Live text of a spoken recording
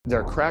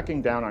They're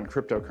cracking down on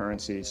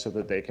cryptocurrencies so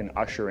that they can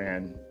usher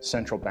in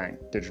central bank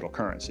digital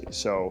currency.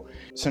 So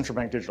central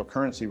bank digital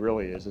currency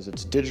really is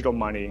it's digital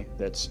money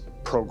that's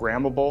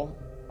programmable,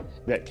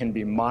 that can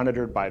be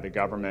monitored by the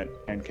government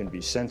and can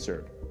be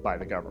censored by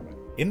the government.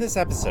 In this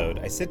episode,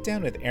 I sit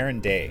down with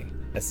Aaron Day,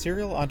 a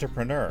serial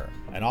entrepreneur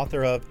and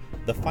author of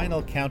The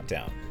Final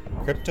Countdown,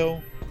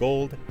 Crypto,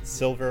 Gold,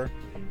 Silver,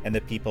 and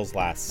the People's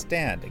Last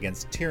Stand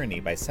Against Tyranny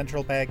by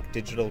Central Bank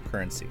Digital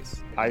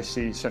Currencies. I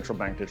see central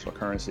bank digital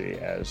currency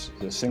as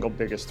the single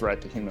biggest threat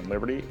to human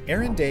liberty.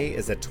 Aaron Day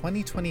is a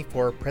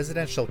 2024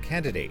 presidential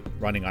candidate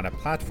running on a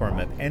platform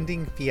of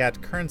ending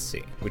fiat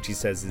currency, which he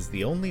says is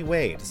the only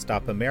way to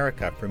stop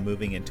America from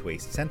moving into a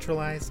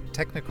centralized,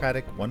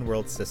 technocratic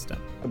one-world system.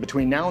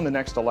 Between now and the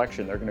next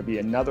election, there are going to be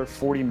another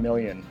 40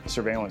 million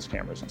surveillance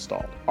cameras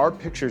installed. Our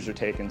pictures are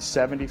taken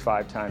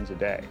 75 times a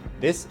day.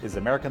 This is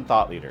American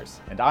Thought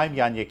Leaders, and I'm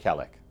Yanya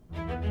Kellick.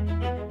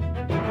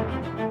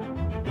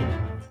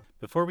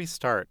 Before we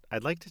start,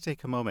 I'd like to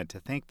take a moment to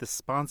thank the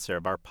sponsor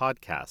of our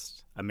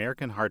podcast,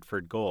 American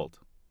Hartford Gold.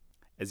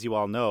 As you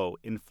all know,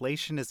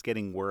 inflation is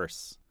getting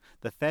worse.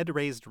 The Fed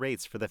raised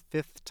rates for the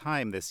fifth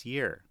time this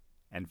year,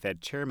 and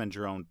Fed Chairman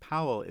Jerome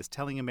Powell is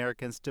telling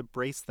Americans to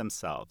brace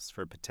themselves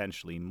for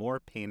potentially more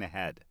pain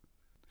ahead.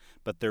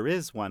 But there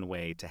is one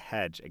way to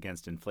hedge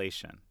against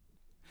inflation.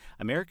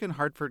 American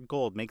Hartford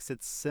Gold makes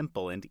it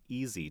simple and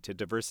easy to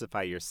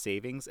diversify your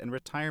savings and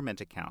retirement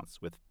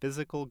accounts with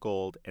physical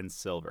gold and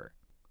silver.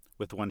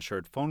 With one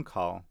short phone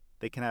call,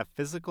 they can have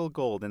physical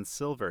gold and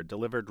silver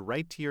delivered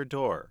right to your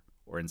door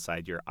or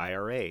inside your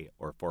IRA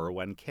or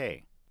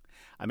 401k.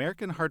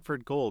 American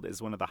Hartford Gold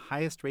is one of the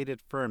highest rated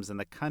firms in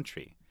the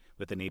country,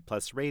 with an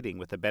A-plus rating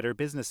with the Better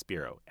Business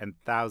Bureau and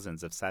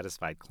thousands of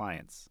satisfied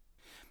clients.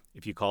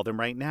 If you call them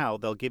right now,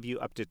 they'll give you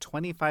up to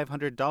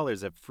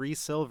 $2,500 of free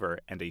silver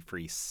and a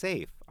free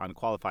safe on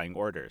qualifying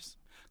orders.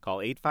 Call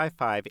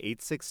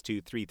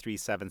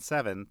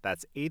 855-862-3377,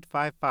 that's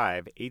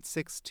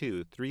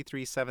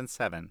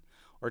 855-862-3377,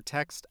 or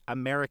text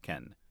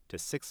AMERICAN to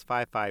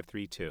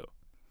 65532.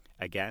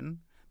 Again,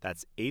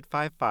 that's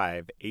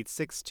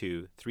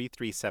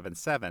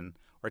 855-862-3377,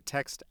 or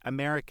text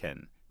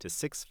AMERICAN to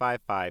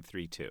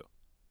 65532.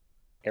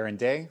 Aaron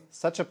Day,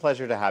 such a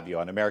pleasure to have you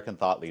on American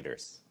Thought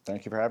Leaders.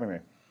 Thank you for having me.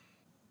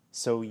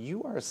 So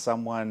you are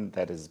someone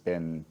that has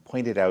been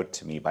pointed out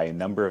to me by a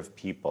number of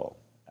people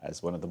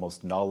as one of the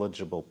most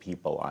knowledgeable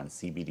people on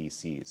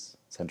CBDCs,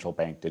 central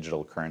bank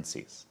digital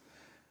currencies.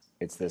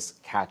 It's this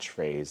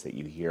catchphrase that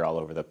you hear all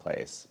over the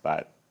place,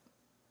 but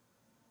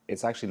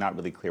it's actually not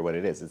really clear what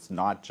it is. It's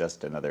not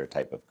just another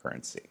type of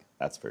currency,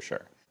 that's for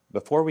sure.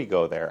 Before we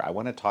go there, I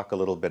want to talk a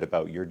little bit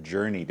about your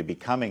journey to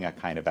becoming a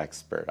kind of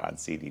expert on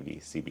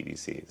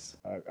CBDCs.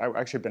 I've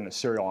actually been a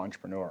serial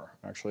entrepreneur.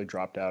 I actually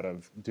dropped out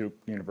of Duke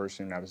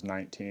University when I was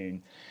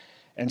 19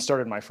 and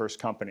started my first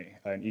company,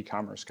 an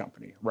e-commerce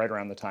company, right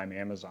around the time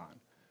Amazon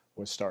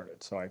was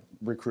started. So I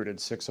recruited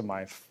 6 of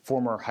my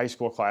former high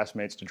school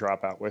classmates to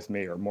drop out with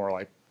me, or more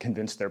like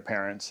convince their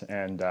parents.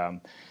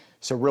 And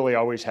so really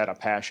always had a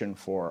passion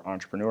for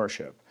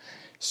entrepreneurship.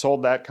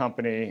 Sold that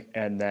company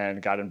and then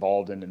got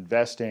involved in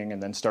investing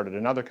and then started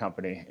another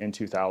company in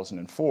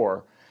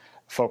 2004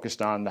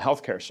 focused on the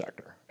healthcare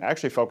sector. I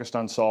actually focused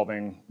on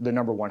solving the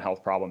number one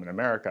health problem in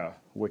America,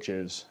 which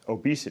is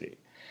obesity.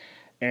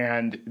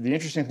 And the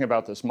interesting thing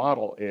about this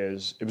model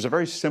is it was a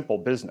very simple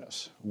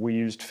business. We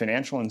used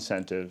financial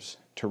incentives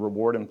to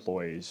reward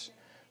employees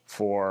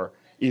for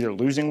either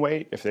losing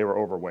weight if they were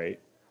overweight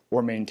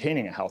or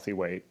maintaining a healthy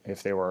weight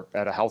if they were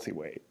at a healthy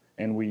weight.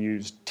 And we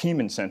used team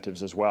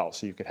incentives as well,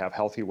 so you could have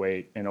healthy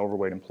weight and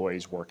overweight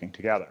employees working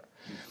together.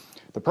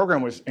 The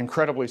program was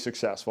incredibly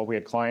successful. We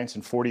had clients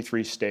in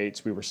 43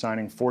 states. We were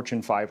signing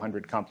Fortune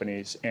 500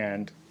 companies,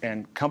 and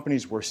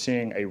companies were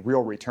seeing a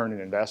real return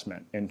in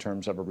investment in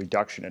terms of a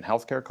reduction in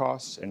healthcare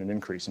costs and an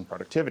increase in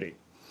productivity.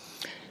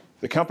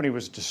 The company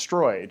was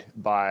destroyed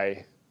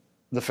by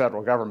the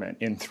federal government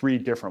in 3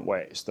 different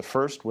ways. The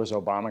first was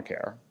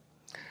Obamacare.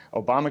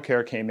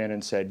 Obamacare came in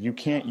and said, you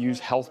can't use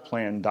health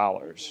plan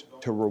dollars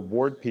to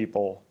reward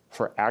people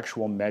for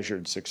actual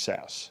measured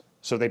success.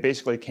 So they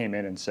basically came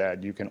in and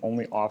said, you can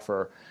only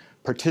offer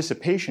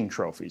participation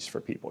trophies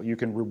for people. You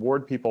can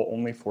reward people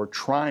only for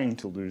trying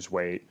to lose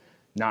weight,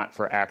 not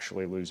for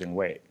actually losing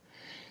weight.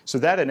 So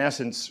that, in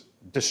essence,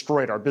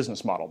 destroyed our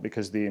business model,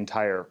 because the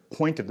entire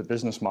point of the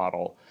business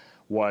model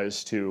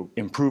was to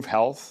improve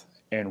health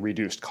and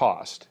reduce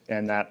cost.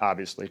 And that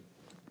obviously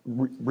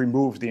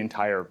removed the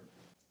entire.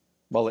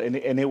 Well, and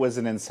it was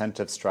an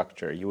incentive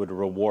structure. You would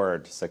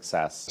reward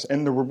success.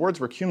 And the rewards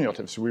were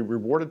cumulative. So we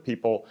rewarded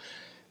people.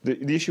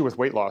 The issue with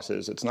weight loss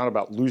is it's not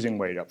about losing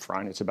weight up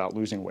front. It's about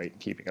losing weight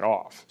and keeping it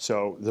off.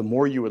 So the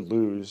more you would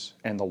lose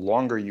and the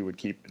longer you would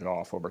keep it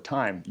off over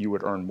time, you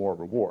would earn more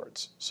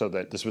rewards. So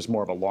that this was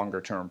more of a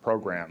longer term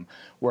program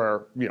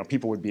where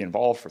people would be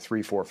involved for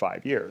 3, 4,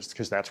 5 years,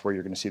 because that's where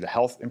you're going to see the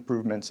health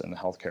improvements and the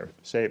healthcare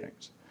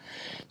savings.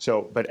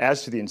 So, but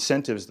as to the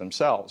incentives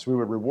themselves, we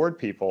would reward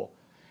people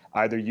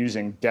either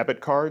using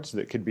debit cards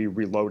that could be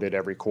reloaded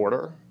every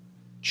quarter,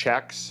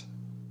 checks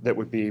that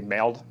would be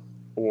mailed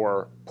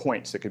or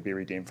points that could be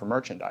redeemed for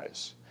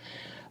merchandise.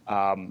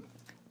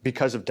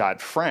 Because of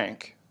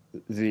Dodd-Frank,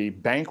 the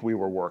bank we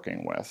were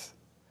working with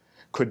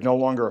could no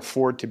longer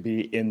afford to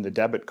be in the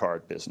debit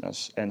card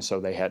business, and so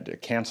they had to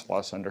cancel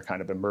us under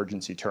kind of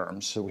emergency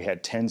terms. So we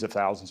had tens of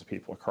thousands of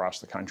people across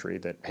the country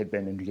that had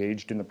been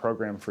engaged in the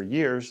program for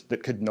years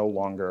that could no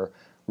longer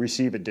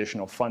receive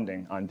additional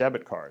funding on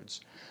debit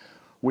cards.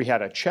 We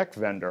had a check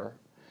vendor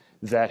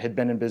that had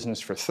been in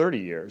business for 30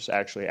 years,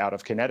 actually out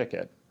of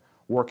Connecticut,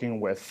 working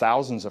with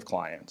thousands of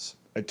clients.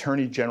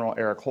 Attorney General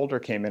Eric Holder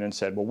came in and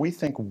said, well, we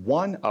think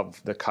one of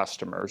the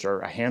customers, or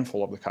a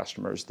handful of the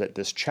customers that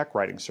this check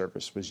writing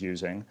service was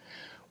using,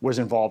 was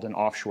involved in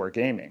offshore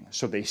gaming.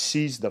 So they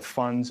seized the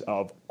funds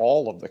of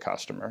all of the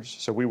customers.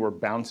 So we were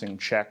bouncing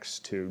checks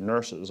to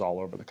nurses all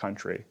over the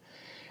country.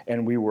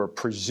 And we were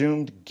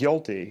presumed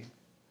guilty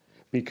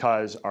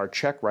because our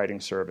check writing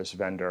service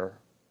vendor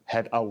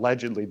had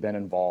allegedly been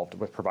involved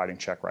with providing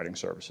check writing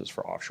services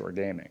for offshore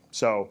gaming.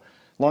 So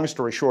long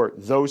story short,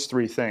 those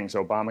three things,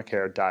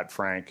 Obamacare,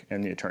 Dodd-Frank,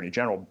 and the Attorney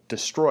General,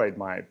 destroyed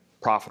my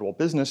profitable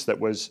business that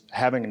was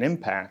having an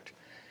impact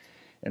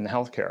in the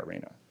healthcare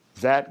arena.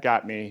 That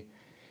got me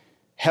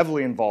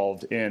heavily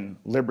involved in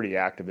liberty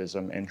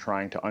activism and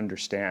trying to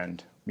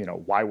understand,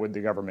 why would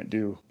the government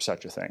do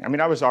such a thing? I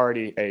mean, I was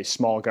already a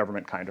small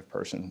government kind of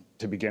person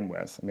to begin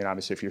with. I mean,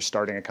 obviously, if you're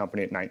starting a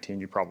company at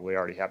 19, you probably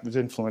already have. It was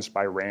influenced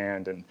by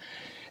Rand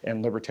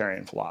and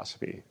libertarian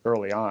philosophy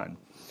early on.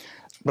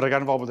 But I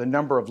got involved with a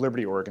number of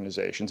liberty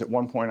organizations. At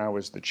one point, I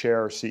was the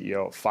chair or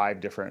CEO of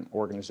 5 different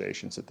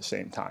organizations at the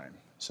same time.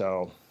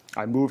 So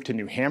I moved to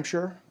New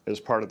Hampshire as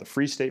part of the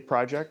Free State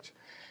Project,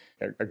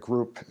 a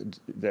group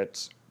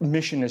that's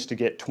mission is to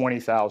get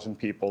 20,000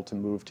 people to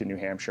move to New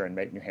Hampshire and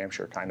make New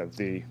Hampshire kind of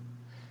the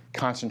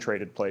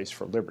concentrated place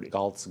for liberty.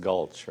 Galt's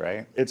Gulch,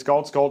 right? It's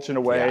Galt's Gulch in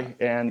a way,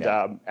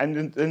 Yeah.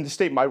 And the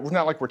state, it's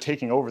not like we're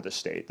taking over the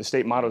state. The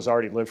state motto is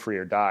already live free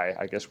or die.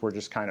 I guess we're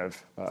just kind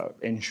of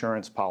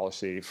insurance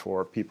policy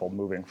for people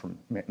moving from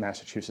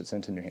Massachusetts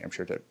into New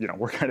Hampshire to,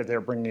 we're kind of there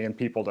bringing in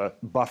people to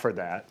buffer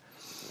that.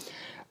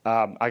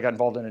 I got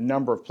involved in a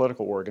number of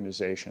political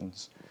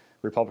organizations.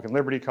 Republican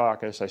Liberty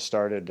Caucus. I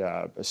started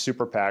a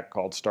super PAC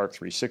called Stark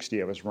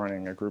 360. I was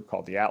running a group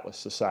called the Atlas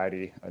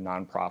Society, a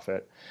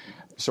nonprofit.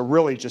 So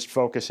really just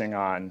focusing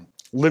on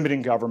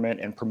limiting government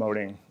and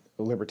promoting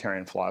the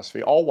libertarian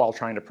philosophy, all while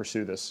trying to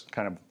pursue this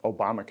kind of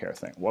Obamacare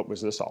thing. What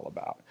was this all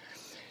about?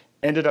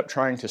 Ended up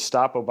trying to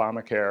stop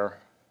Obamacare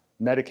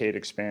Medicaid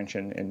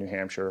expansion in New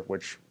Hampshire,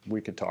 which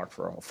we could talk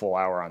for a full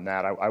hour on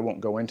that. I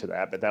won't go into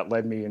that, but that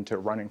led me into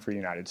running for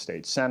United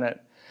States Senate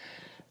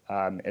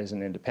as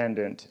an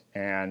independent.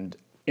 And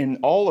in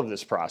all of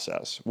this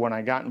process, when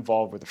I got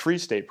involved with the Free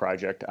State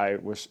Project, I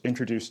was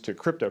introduced to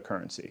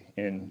cryptocurrency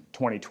in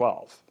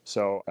 2012.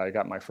 So I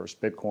got my first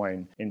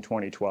Bitcoin in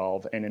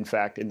 2012. And in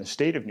fact, in the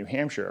state of New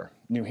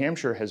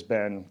Hampshire has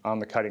been on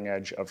the cutting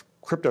edge of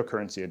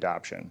cryptocurrency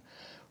adoption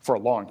for a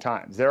long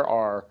time. There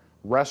are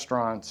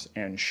restaurants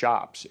and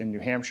shops in New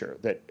Hampshire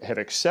that have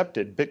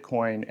accepted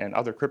Bitcoin and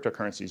other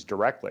cryptocurrencies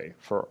directly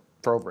for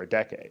over a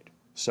decade.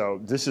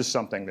 So this is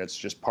something that's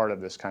just part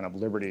of this kind of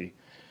liberty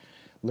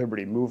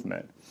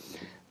movement.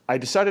 I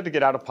decided to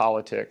get out of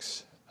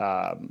politics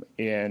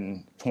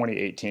in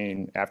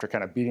 2018 after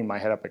kind of beating my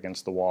head up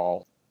against the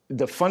wall.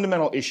 The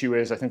fundamental issue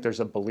is I think there's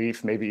a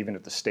belief, maybe even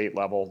at the state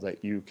level,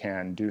 that you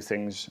can do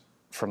things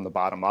from the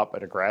bottom up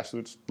at a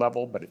grassroots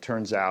level, but it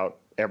turns out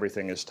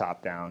everything is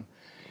top down.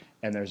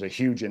 And there's a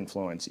huge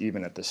influence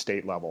even at the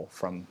state level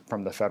from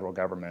the federal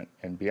government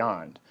and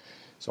beyond.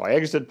 So I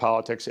exited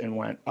politics and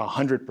went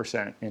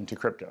 100% into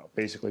crypto,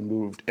 basically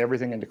moved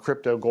everything into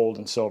crypto, gold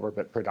and silver,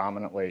 but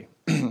predominantly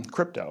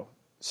crypto,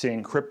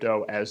 seeing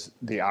crypto as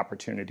the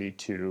opportunity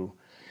to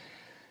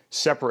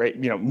separate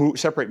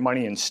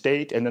money in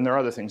state. And then there are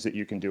other things that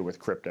you can do with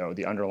crypto,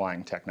 the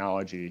underlying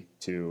technology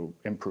to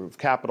improve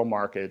capital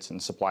markets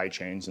and supply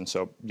chains. And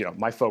so,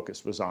 my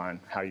focus was on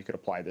how you could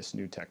apply this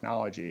new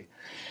technology.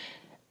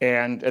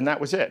 And that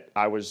was it.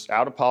 I was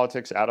out of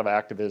politics, out of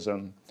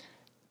activism.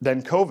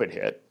 Then COVID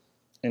hit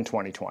in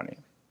 2020.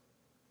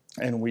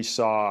 And we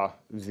saw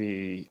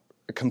the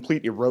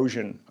complete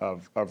erosion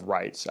of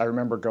rights. I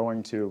remember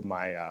going to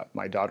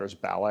my daughter's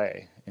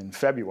ballet in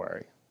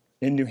February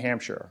in New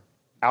Hampshire,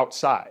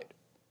 outside.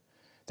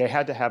 They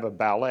had to have a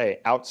ballet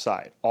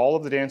outside. All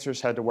of the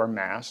dancers had to wear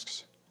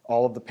masks.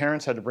 All of the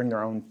parents had to bring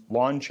their own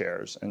lawn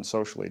chairs and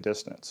socially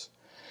distance.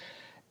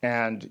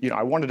 And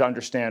I wanted to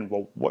understand,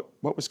 well,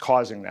 what was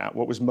causing that?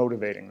 What was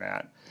motivating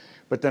that?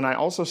 But then I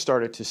also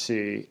started to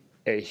see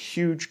a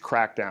huge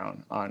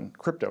crackdown on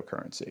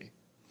cryptocurrency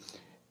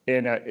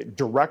in a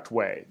direct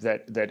way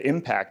that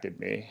impacted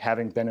me,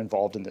 having been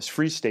involved in this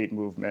free state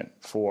movement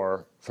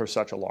for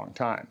such a long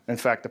time. In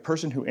fact, the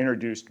person who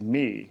introduced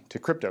me to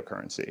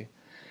cryptocurrency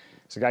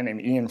is a guy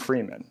named Ian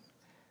Freeman.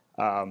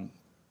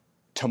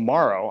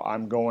 Tomorrow,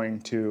 I'm going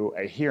to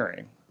a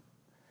hearing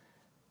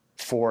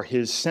for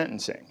his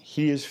sentencing.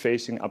 He is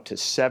facing up to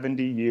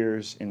 70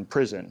 years in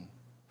prison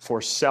for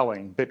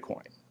selling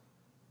Bitcoin.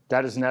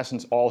 That is in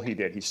essence all he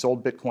did. He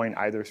sold Bitcoin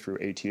either through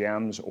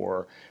ATMs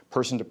or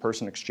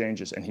person-to-person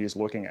exchanges, and he's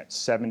looking at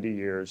 70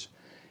 years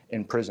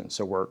in prison.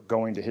 So we're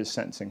going to his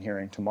sentencing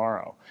hearing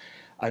tomorrow.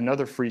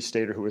 Another free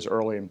stater who was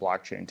early in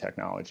blockchain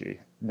technology,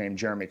 named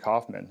Jeremy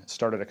Kauffman,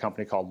 started a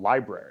company called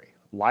Library.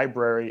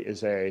 Library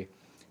is a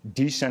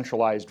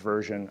decentralized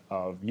version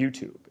of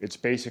YouTube. It's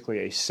basically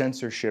a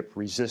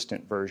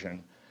censorship-resistant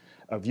version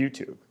of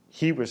YouTube.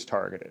 He was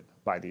targeted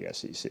by the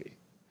SEC.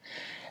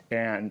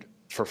 And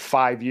for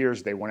 5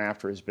 years, they went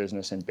after his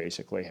business and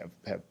basically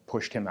have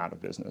pushed him out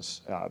of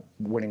business,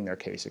 winning their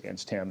case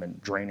against him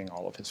and draining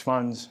all of his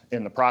funds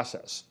in the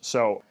process.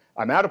 So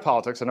I'm out of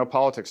politics. I know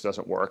politics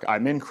doesn't work.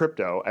 I'm in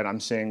crypto, and I'm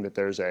seeing that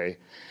there's a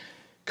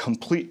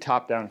complete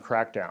top-down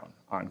crackdown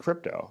on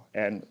crypto.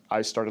 And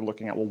I started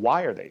looking at, well,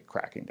 why are they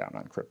cracking down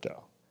on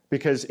crypto?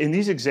 Because in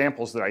these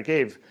examples that I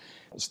gave,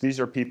 these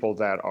are people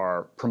that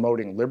are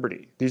promoting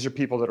liberty. These are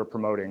people that are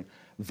promoting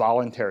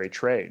voluntary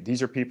trade.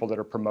 These are people that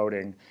are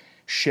promoting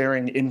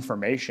sharing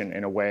information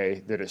in a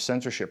way that is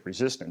censorship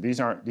resistant. These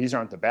aren't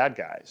the bad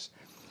guys.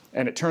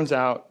 And it turns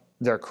out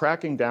they're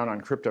cracking down on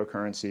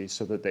cryptocurrency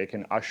so that they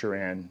can usher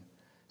in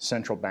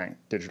central bank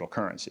digital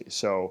currency.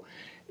 So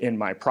in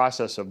my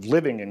process of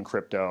living in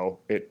crypto,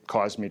 it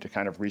caused me to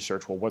kind of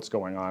research, well, what's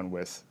going on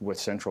with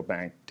central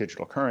bank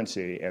digital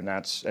currency, and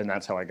that's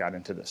how I got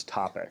into this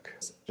topic.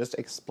 Just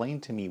explain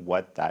to me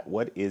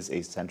what is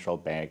a central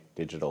bank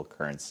digital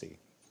currency?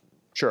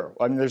 Sure.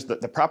 I mean, there's the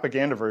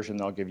propaganda version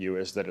they'll give you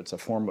is that it's a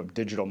form of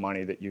digital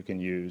money that you can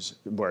use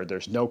where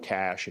there's no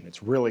cash and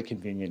it's really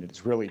convenient,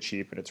 it's really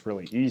cheap, and it's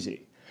really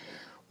easy.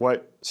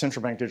 What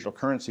central bank digital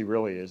currency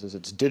really is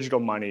it's digital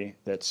money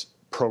that's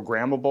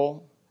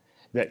programmable,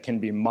 that can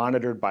be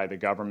monitored by the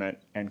government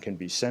and can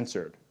be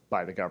censored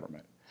by the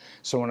government.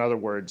 So in other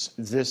words,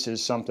 this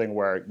is something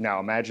where,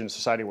 now imagine a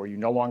society where you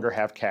no longer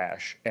have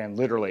cash and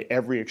literally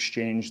every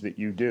exchange that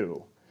you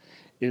do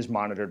is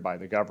monitored by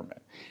the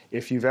government.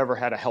 If you've ever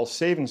had a health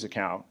savings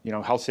account,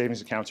 health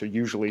savings accounts are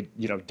usually,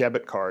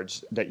 debit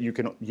cards that you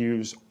can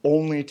use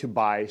only to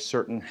buy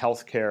certain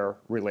healthcare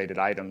related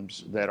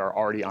items that are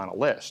already on a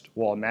list.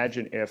 Well,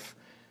 imagine if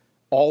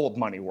all of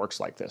money works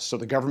like this. So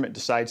the government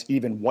decides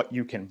even what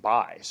you can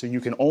buy. So you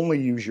can only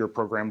use your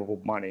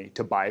programmable money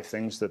to buy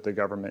things that the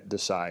government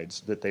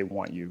decides that they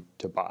want you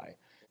to buy.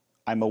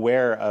 I'm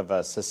aware of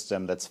a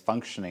system that's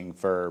functioning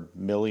for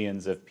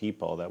millions of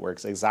people that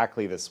works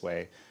exactly this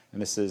way.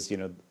 And this is,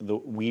 the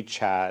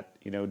WeChat,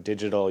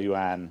 digital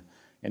yuan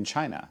in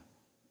China.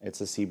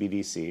 It's a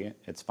CBDC,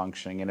 it's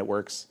functioning, and it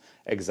works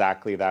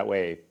exactly that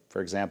way.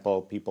 For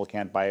example, people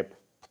can't buy a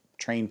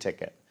train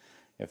ticket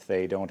if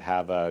they don't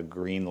have a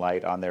green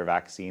light on their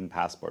vaccine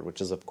passport,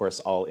 which is, of course,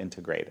 all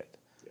integrated,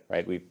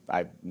 right?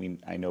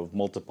 I know of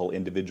multiple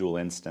individual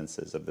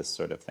instances of this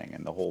sort of thing,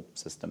 and the whole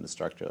system is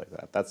structured like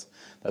that.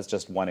 That's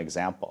just one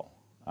example.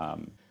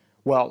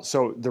 Well,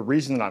 so the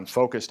reason that I'm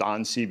focused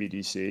on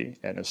CBDC,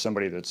 and as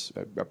somebody that's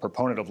a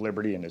proponent of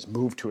liberty and has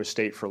moved to a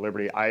state for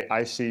liberty,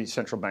 I see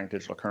central bank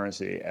digital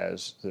currency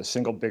as the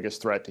single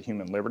biggest threat to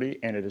human liberty,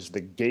 and it is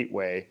the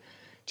gateway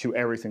to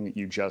everything that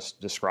you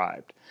just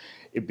described.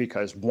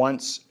 Because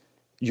once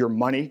your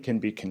money can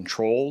be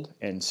controlled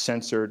and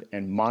censored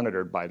and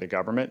monitored by the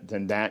government,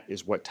 then that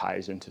is what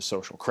ties into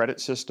social credit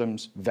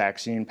systems,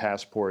 vaccine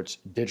passports,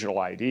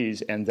 digital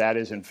IDs, and that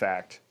is in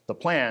fact the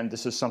plan.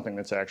 This is something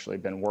that's actually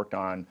been worked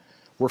on.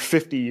 We're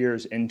 50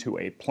 years into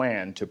a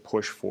plan to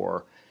push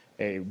for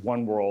a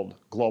one world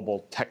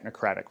global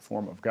technocratic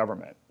form of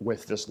government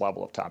with this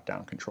level of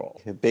top-down control.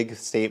 A big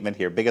statement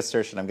here, big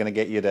assertion. I'm going to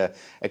get you to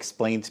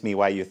explain to me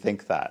why you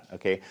think that,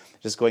 okay?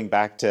 Just going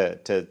back to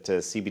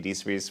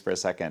CBDCs for a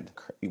second.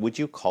 Would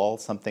you call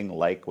something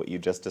like what you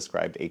just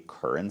described a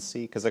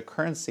currency? Because a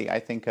currency, I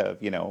think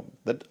of,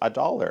 a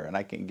dollar, and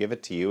I can give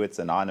it to you. It's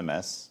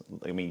anonymous.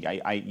 I mean,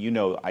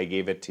 I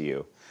gave it to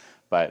you.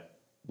 But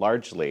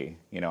largely,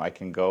 I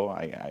can go,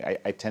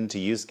 I tend to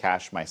use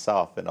cash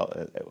myself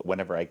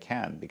whenever I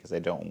can because I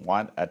don't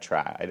want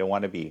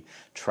to be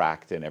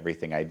tracked in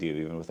everything I do,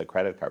 even with a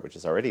credit card, which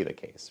is already the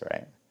case,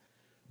 right?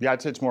 Yeah,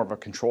 I'd say it's more of a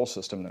control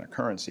system than a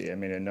currency. I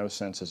mean, in no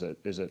sense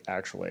is it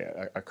actually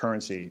a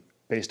currency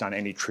based on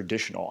any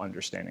traditional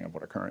understanding of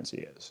what a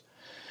currency is.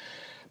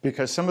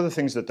 Because some of the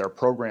things that they're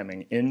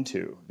programming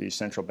into these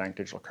central bank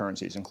digital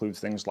currencies includes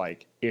things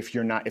like if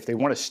they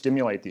want to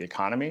stimulate the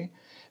economy,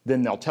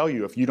 then they'll tell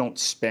you if you don't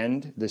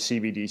spend the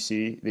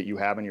CBDC that you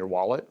have in your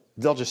wallet,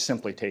 they'll just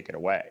simply take it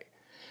away.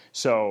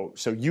 So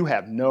you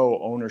have no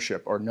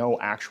ownership or no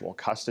actual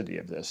custody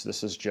of this.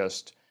 This is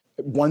just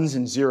ones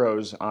and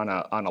zeros on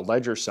a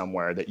ledger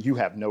somewhere that you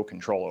have no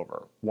control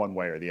over one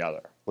way or the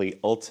other.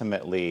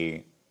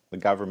 Ultimately, the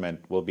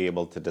government will be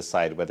able to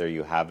decide whether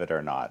you have it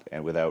or not,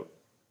 and without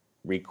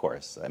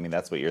recourse. I mean,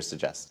 that's what you're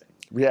suggesting.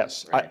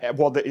 Yes. Right.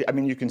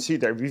 You can see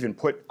they've even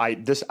put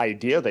this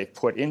idea they've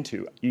put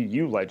into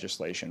EU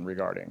legislation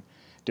regarding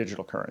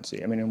digital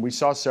currency. I mean, and we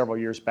saw several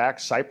years back,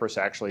 Cyprus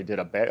actually did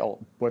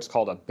what's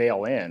called a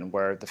bail-in,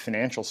 where the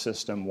financial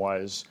system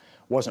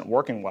wasn't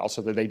working well,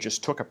 so that they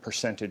just took a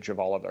percentage of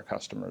all of their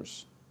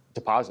customers'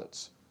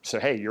 deposits. So,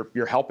 hey,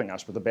 you're helping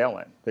us with a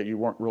bail-in that you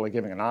weren't really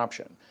giving an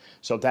option.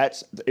 So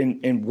that's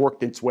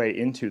worked its way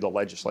into the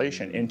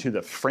legislation, into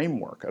the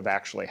framework of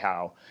actually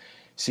how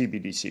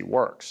CBDC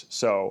works.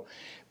 So,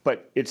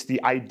 but it's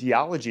the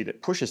ideology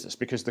that pushes this,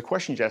 because the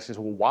question you ask is,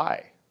 well,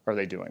 why are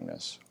they doing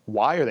this?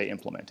 Why are they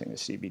implementing the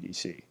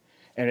CBDC?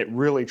 And it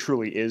really,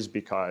 truly is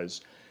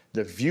because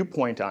the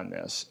viewpoint on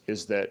this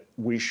is that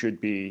we should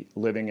be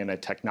living in a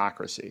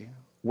technocracy,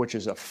 which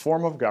is a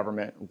form of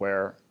government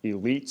where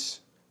elites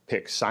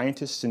pick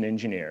scientists and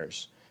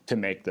engineers to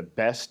make the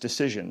best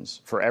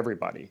decisions for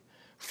everybody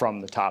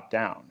from the top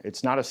down.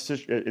 It's not a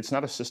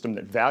system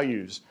that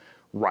values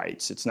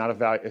rights. It's not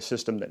a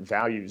system that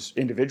values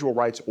individual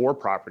rights or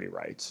property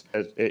rights.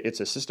 It's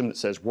a system that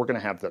says we're going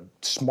to have the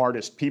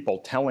smartest people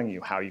telling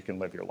you how you can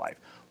live your life,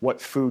 what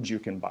foods you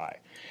can buy,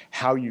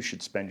 how you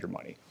should spend your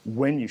money,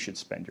 when you should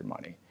spend your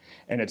money.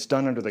 And it's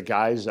done under the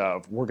guise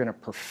of we're going to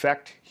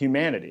perfect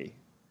humanity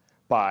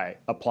by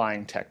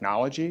applying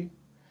technology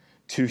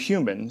to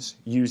humans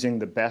using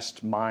the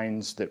best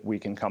minds that we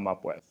can come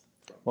up with.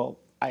 Well,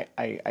 I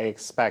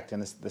expect,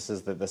 and this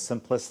is the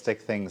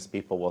simplistic things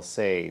people will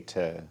say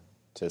to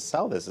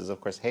sell this is,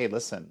 of course, hey,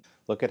 listen,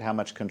 look at how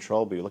much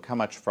control look how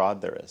much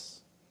fraud there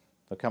is.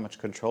 Look how much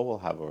control we'll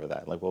have over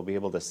that. Like, we'll be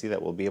able to see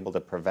that. We'll be able to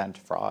prevent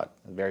fraud.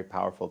 A very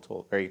powerful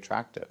tool, very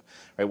attractive.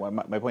 Right? Well,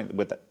 my point,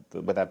 would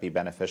that be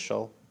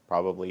beneficial?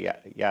 Probably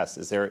yes.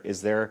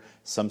 Is there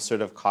some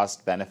sort of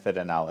cost-benefit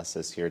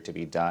analysis here to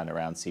be done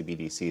around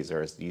CBDCs,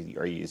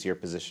 or is your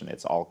position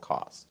it's all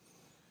cost?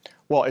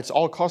 Well, it's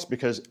all cost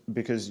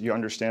because you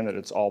understand that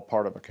it's all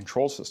part of a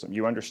control system.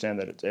 You understand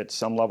that at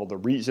some level, the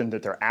reason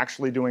that they're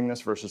actually doing this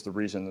versus the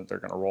reason that they're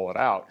going to roll it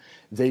out,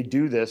 they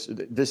do this.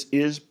 This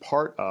is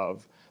part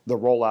of the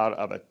rollout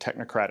of a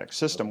technocratic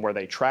system where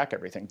they track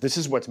everything. This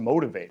is what's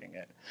motivating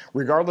it.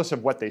 Regardless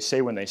of what they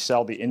say when they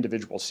sell the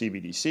individual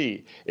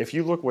CBDC, if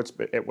you look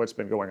at what's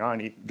been going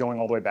on, going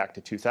all the way back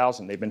to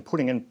 2000, they've been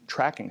putting in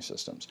tracking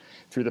systems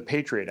through the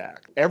Patriot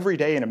Act. Every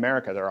day in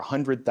America, there are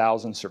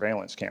 100,000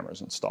 surveillance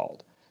cameras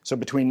installed. So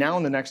between now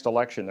and the next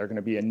election, there are going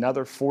to be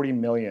another 40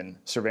 million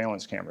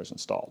surveillance cameras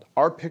installed.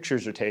 Our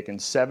pictures are taken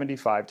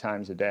 75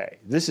 times a day.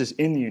 This is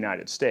in the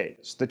United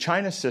States. The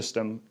China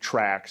system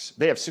tracks,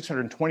 they have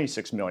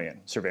 626 million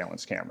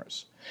surveillance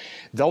cameras.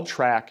 They'll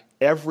track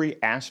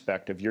every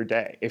aspect of your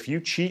day. If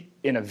you cheat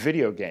in a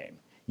video game,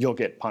 you'll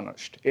get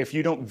punished. If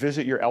you don't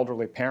visit your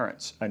elderly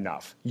parents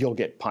enough, you'll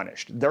get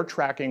punished. They're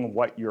tracking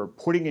what you're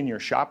putting in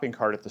your shopping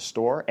cart at the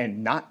store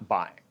and not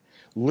buying.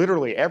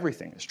 Literally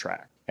everything is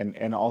tracked.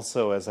 And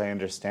also, as I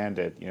understand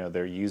it,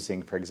 they're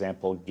using, for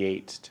example,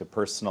 gait to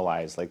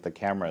personalize. Like, the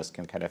cameras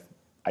can kind of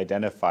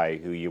identify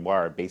who you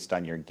are based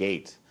on your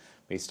gait,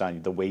 based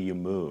on the way you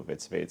move.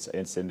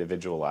 It's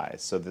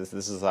individualized. So this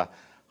is a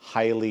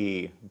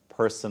highly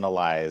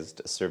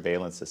personalized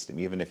surveillance system,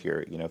 even if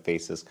your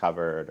face is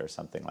covered or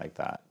something like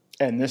that.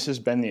 And this has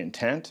been the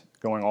intent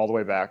going all the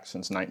way back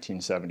since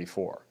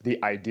 1974.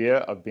 The idea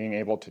of being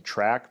able to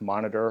track,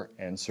 monitor,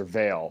 and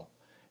surveil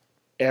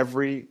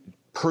every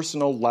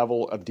personal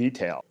level of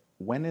detail.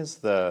 When is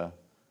the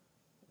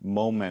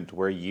moment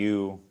where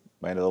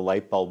the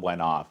light bulb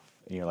went off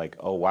and you're like,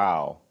 oh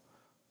wow,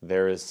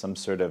 there is some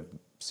sort of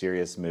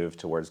serious move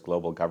towards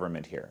global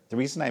government here? The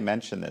reason I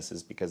mention this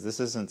is because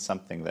this isn't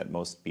something that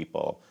most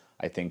people,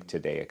 I think,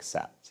 today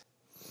accept.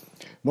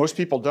 Most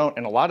people don't,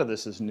 and a lot of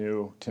this is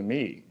new to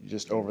me,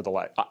 just over the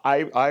life.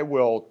 I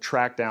will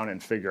track down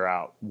and figure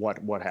out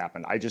what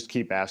happened. I just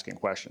keep asking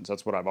questions.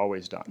 That's what I've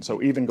always done.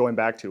 So even going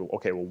back to,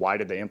 okay, well, why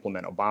did they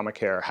implement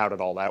Obamacare? How did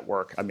all that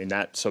work? I mean,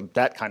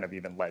 that kind of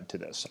even led to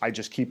this. I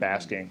just keep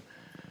asking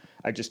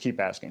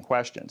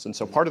questions. And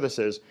so part of this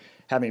is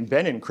having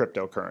been in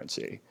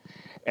cryptocurrency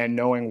and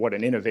knowing what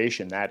an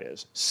innovation that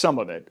is. Some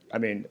of it, I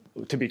mean,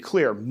 to be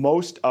clear,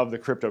 most of the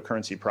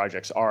cryptocurrency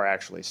projects are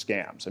actually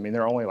scams. I mean,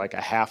 there are only like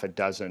a half a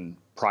dozen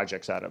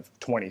projects out of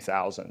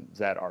 20,000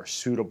 that are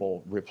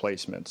suitable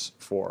replacements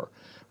for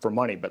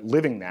money. But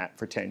living that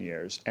for 10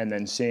 years and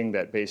then seeing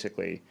that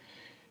basically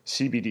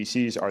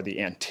CBDCs are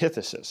the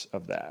antithesis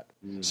of that.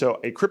 So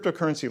a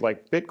cryptocurrency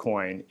like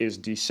Bitcoin is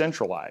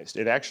decentralized.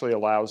 It actually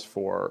allows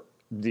for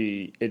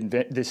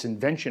this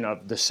invention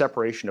of the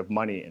separation of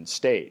money and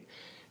state.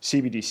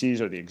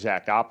 CBDCs are the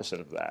exact opposite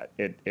of that.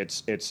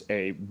 It's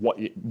a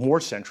more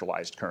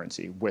centralized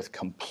currency with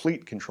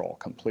complete control,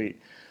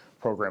 complete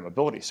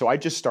programmability. So I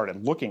just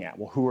started looking at,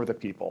 well, who are the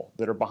people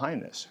that are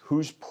behind this?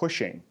 Who's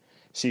pushing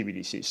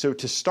CBDC? So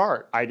to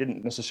start, I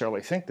didn't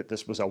necessarily think that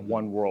this was a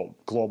one world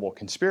global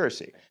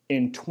conspiracy.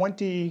 In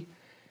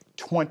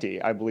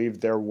 2020, I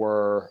believe there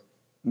were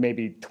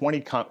maybe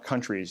 20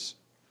 countries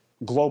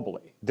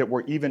globally that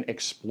were even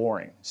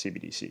exploring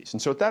CBDCs.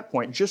 And so at that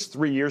point, just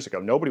 3 years ago,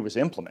 nobody was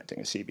implementing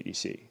a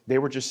CBDC. They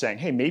were just saying,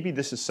 hey, maybe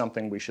this is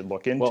something we should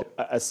look into. Well,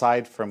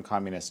 aside from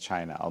communist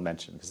China, I'll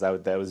mention, because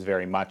that was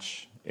very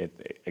much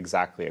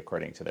exactly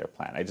according to their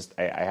plan.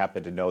 I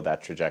happen to know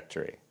that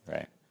trajectory,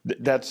 right?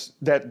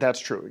 That's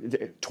true.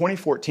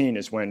 2014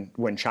 is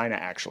when China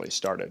actually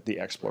started the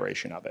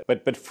exploration of it.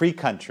 But free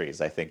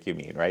countries, I think you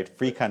mean, right?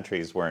 Free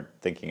countries weren't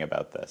thinking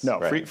about this. No,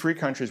 right? free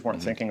countries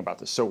weren't thinking about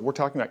this. So we're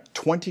talking about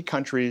 20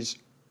 countries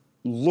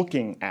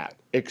looking at,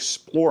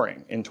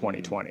 exploring in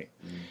 2020.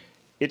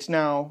 It's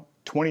now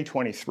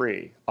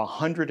 2023,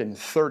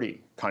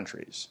 130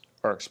 countries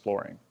are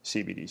exploring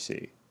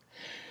CBDC.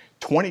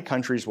 20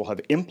 countries will have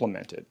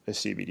implemented a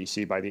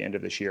CBDC by the end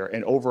of this year,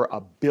 and over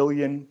 1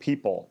 billion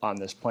people on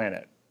this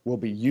planet will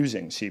be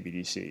using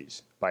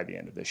CBDCs by the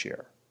end of this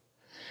year.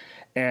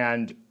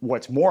 And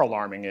what's more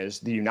alarming is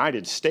the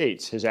United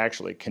States has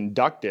actually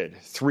conducted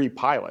 3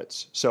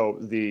 pilots. So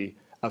the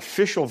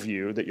official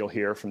view that you'll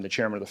hear from the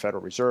chairman of the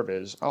Federal Reserve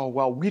is, oh,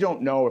 well, we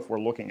don't know if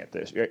we're looking at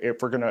this,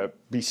 if we're going to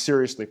be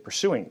seriously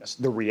pursuing this.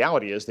 The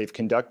reality is they've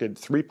conducted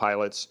 3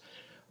 pilots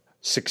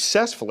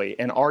successfully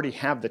and already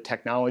have the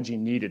technology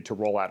needed to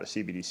roll out a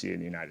CBDC in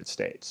the United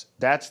States.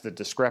 That's the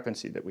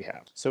discrepancy that we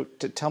have. So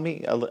tell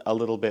me a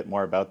little bit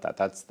more about that.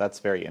 That's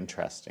very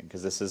interesting,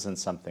 because this isn't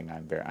something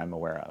I'm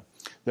aware of.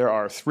 There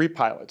are 3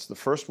 pilots. The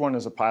first one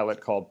is a pilot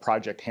called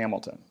Project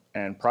Hamilton.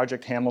 And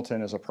Project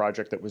Hamilton is a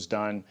project that was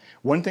done.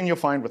 One thing you'll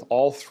find with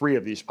all 3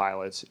 of these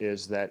pilots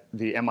is that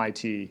the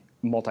MIT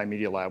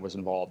Multimedia Lab was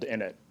involved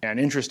in it. And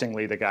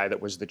interestingly, the guy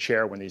that was the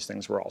chair when these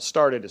things were all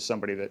started is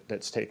somebody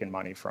that's taken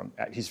money from,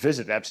 he's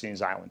visited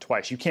Epstein's Island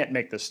twice. You can't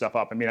make this stuff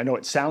up. I mean, I know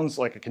it sounds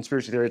like a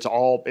conspiracy theory.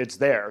 It's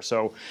there.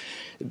 So,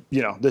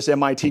 this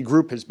MIT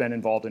group has been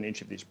involved in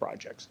each of these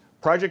projects.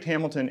 Project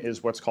Hamilton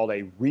is what's called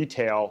a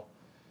retail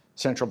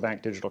central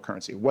bank digital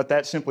currency. What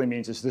that simply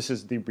means is this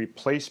is the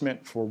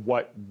replacement for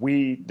what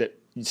that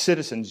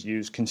citizens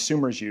use,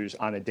 consumers use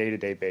on a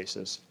day-to-day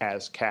basis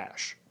as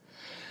cash.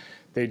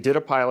 They did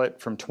a pilot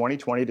from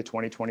 2020 to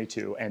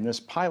 2022, and this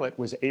pilot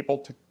was able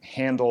to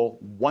handle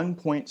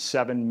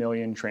 1.7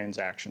 million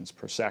transactions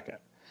per second.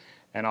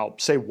 And I'll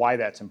say why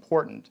that's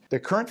important. The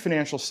current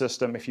financial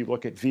system, if you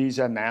look at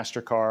Visa,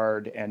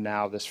 MasterCard, and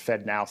now this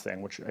FedNow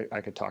thing, which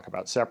I could talk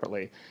about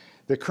separately,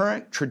 the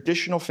current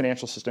traditional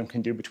financial system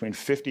can do between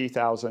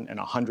 50,000 and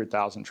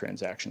 100,000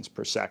 transactions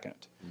per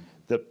second.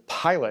 The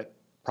pilot,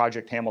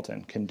 Project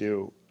Hamilton, can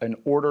do an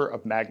order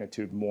of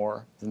magnitude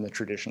more than the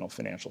traditional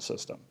financial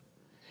system.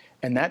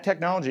 And that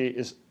technology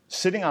is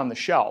sitting on the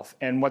shelf.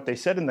 And what they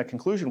said in the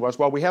conclusion was,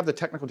 well, we have the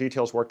technical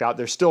details worked out.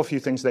 There's still a few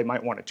things they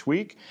might want to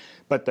tweak.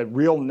 But the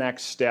real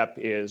next step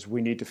is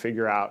we need to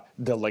figure out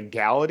the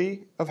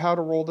legality of how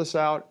to roll this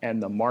out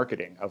and the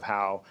marketing of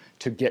how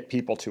to get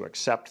people to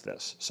accept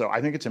this. So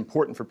I think it's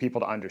important for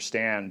people to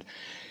understand,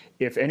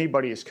 if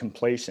anybody is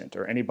complacent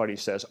or anybody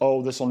says,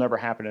 oh, this will never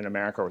happen in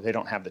America, or they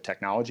don't have the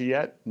technology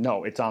yet,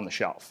 no, it's on the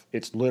shelf.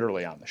 It's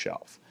literally on the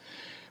shelf.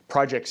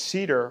 Project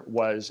Cedar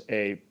was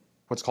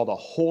what's called a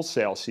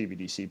wholesale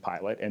CBDC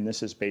pilot, and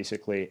this is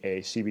basically a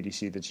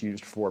CBDC that's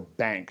used for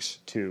banks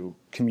to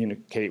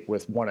communicate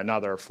with one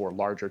another for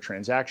larger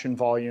transaction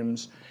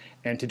volumes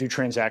and to do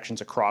transactions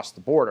across the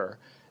border.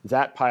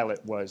 That pilot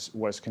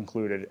was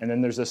concluded. And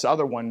then there's this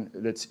other one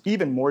that's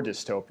even more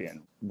dystopian,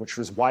 which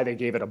was why they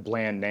gave it a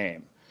bland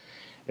name.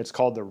 It's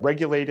called the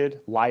Regulated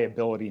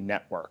Liability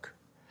Network.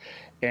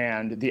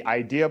 And the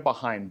idea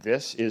behind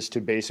this is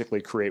to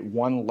basically create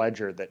one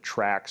ledger that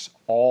tracks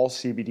all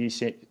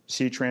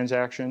CBDC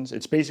transactions.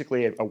 It's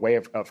basically a way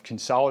of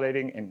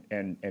consolidating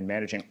and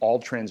managing all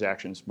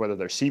transactions, whether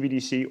they're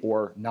CBDC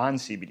or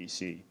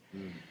non-CBDC,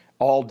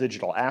 all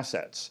digital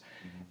assets.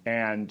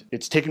 And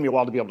it's taken me a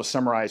while to be able to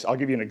summarize. I'll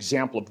give you an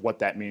example of what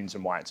that means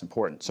and why it's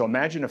important. So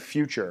imagine a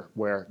future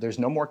where there's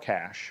no more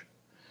cash.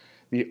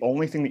 The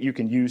only thing that you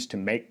can use to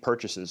make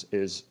purchases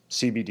is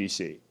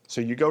CBDC. So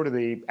you go to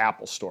the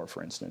Apple store,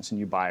 for instance, and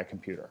you buy a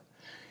computer.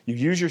 You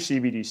use your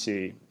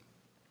CBDC,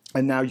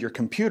 and now your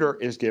computer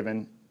is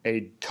given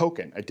a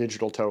token, a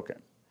digital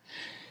token.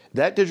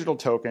 That digital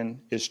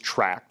token is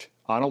tracked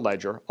on a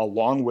ledger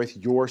along with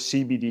your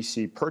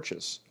CBDC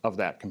purchase of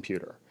that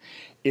computer.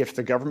 If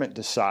the government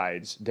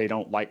decides they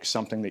don't like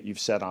something that you've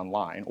said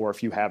online, or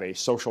if you have a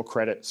social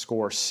credit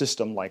score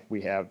system like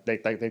they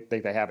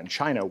have in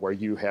China, where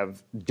you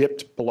have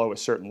dipped below a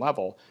certain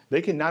level,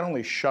 they can not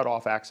only shut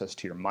off access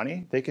to your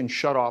money, they can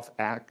shut off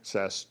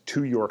access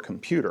to your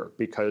computer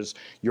because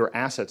your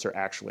assets are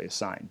actually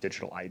assigned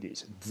digital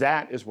IDs.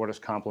 That is what is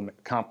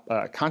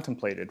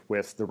contemplated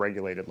with the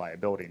Regulated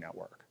Liability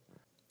Network.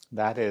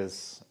 That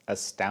is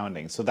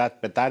astounding.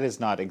 But that is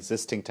not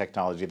existing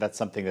technology. That's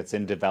something that's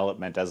in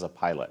development as a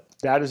pilot.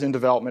 That is in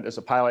development as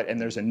a pilot,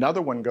 and there's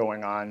another one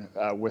going on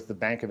with the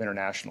Bank of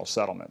International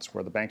Settlements,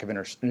 where the Bank of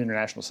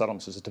International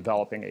Settlements is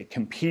developing a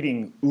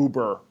competing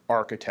Uber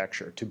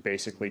architecture to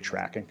basically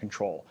track and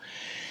control.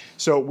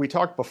 So we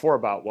talked before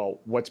about, well,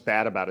 what's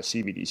bad about a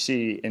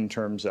CBDC in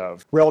terms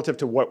of relative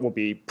to what will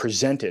be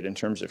presented in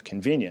terms of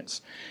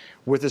convenience.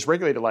 With this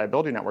regulated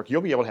liability network,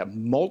 you'll be able to have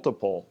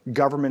multiple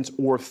governments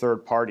or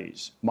third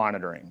parties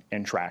monitoring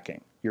and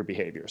tracking your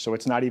behavior. So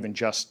it's not even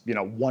just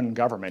one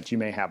government. You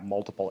may have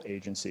multiple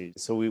agencies.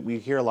 So we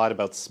hear a lot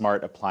about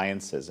smart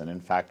appliances, and in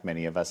fact,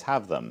 many of us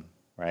have them,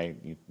 right?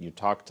 You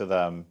talk to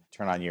them,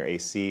 turn on your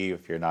AC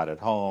if you're not at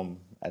home,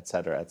 et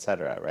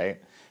cetera,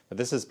 right? But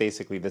this is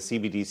basically the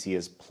CBDC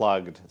is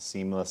plugged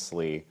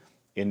seamlessly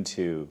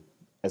into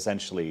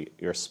essentially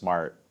your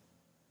smart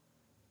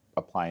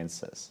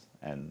appliances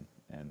and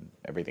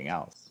everything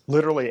else.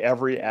 Literally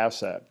every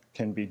asset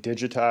can be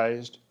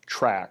digitized,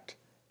 tracked,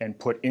 and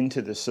put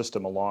into the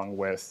system along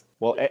with...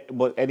 Well,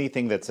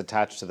 anything that's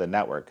attached to the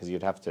network, because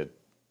you'd have to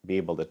be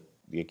able to,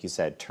 like you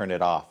said, turn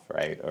it off,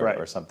 right?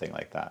 Or something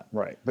like that.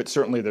 Right. But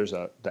certainly there's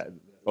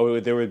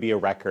there would be a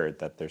record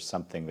that there's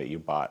something that you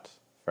bought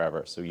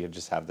forever. So you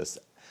just have this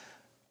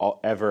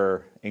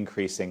ever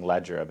increasing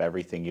ledger of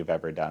everything you've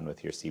ever done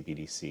with your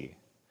CBDC,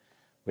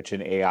 which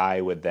an AI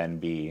would then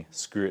be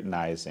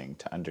scrutinizing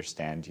to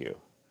understand you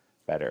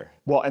better.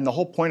 Well, and the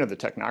whole point of the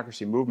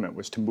technocracy movement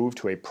was to move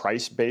to a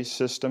price-based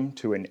system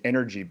to an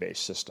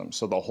energy-based system.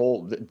 So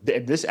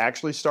this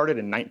actually started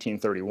in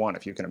 1931,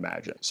 if you can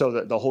imagine.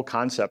 So the whole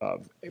concept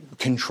of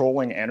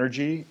controlling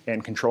energy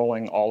and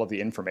controlling all of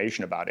the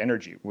information about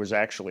energy was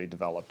actually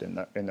developed in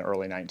the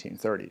early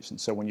 1930s.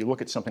 And so when you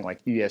look at something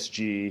like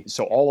ESG,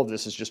 so all of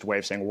this is just a way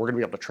of saying, well, we're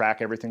going to be able to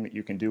track everything that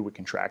you can do. We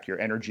can track your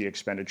energy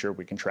expenditure.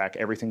 We can track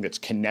everything that's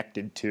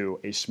connected to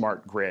a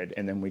smart grid,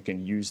 and then we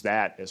can use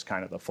that as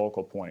kind of the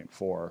focal point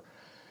for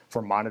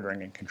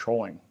monitoring and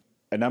controlling.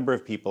 A number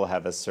of people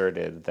have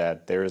asserted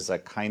that there's a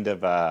kind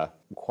of a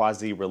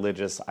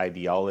quasi-religious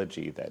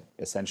ideology that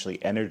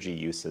essentially energy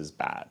use is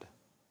bad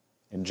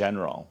in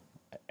general,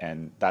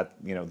 and that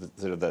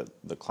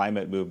the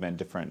climate movement,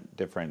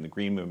 the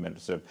green movement,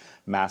 sort of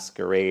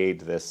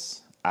masquerade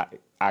this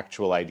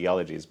actual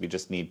ideologies. We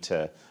just need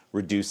to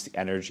reduce the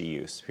energy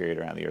use period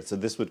around the earth. So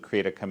this would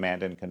create a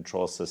command and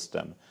control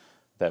system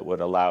that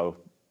would allow,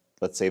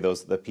 let's say,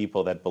 the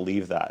people that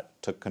believe that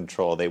took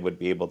control, they would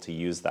be able to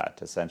use that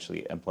to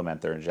essentially implement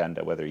their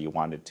agenda, whether you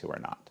wanted to or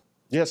not.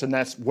 Yes, and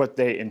that's what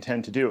they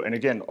intend to do. And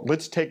again,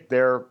 let's take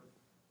their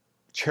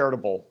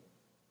charitable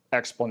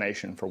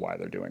explanation for why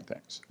they're doing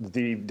things.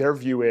 Their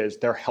view is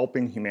they're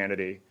helping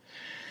humanity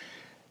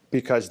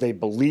because they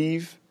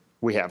believe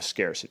we have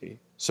scarcity.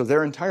 So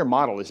their entire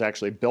model is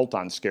actually built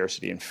on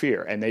scarcity and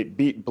fear. And they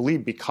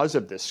believe because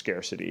of this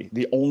scarcity,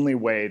 the only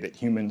way that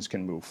humans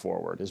can move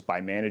forward is by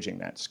managing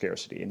that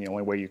scarcity. And the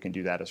only way you can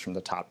do that is from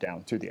the top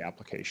down through the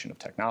application of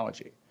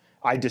technology.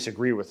 I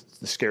disagree with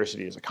the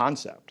scarcity as a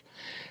concept.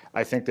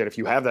 I think that if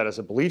you have that as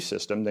a belief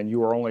system, then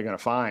you are only going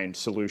to find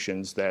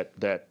solutions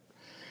that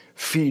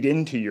feed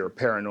into your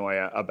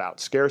paranoia about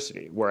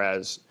scarcity.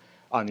 Whereas,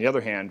 on the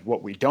other hand,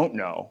 what we don't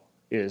know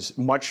is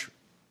much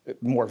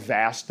more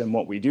vast than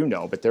what we do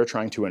know, but they're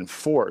trying to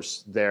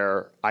enforce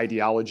their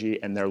ideology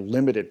and their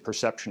limited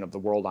perception of the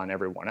world on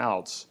everyone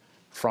else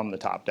from the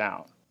top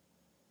down.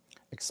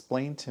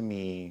 Explain to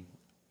me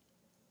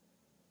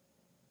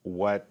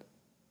what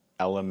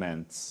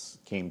elements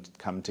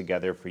come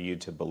together for you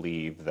to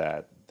believe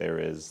that there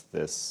is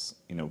this,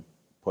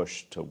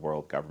 push to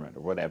world government, or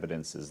what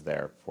evidence is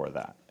there for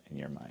that in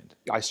your mind?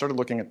 I started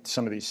looking at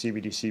some of these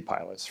CBDC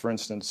pilots. For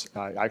instance,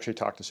 I actually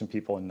talked to some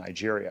people in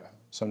Nigeria.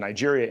 So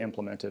Nigeria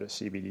implemented a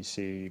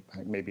CBDC, I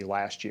think maybe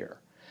last year.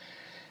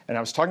 And I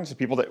was talking to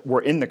people that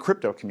were in the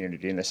crypto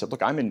community, and they said,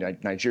 look, I'm in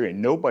Nigeria.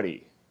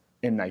 Nobody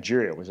in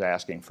Nigeria was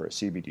asking for a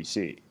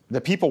CBDC.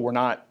 The people were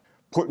not,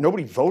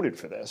 nobody voted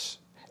for this.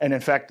 And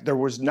in fact, there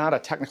was not a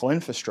technical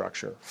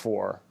infrastructure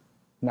for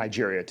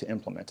Nigeria to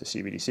implement a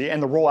CBDC.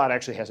 And the rollout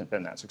actually hasn't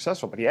been that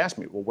successful. But he asked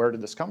me, well, where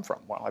did this come from?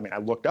 Well, I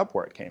looked up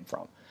where it came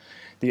from.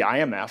 The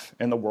IMF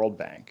and the World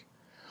Bank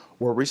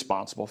were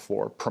responsible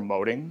for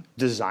promoting,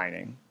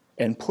 designing,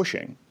 and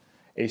pushing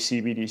a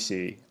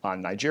CBDC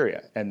on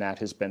Nigeria. And that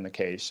has been the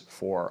case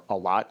for a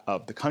lot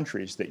of the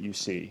countries that you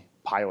see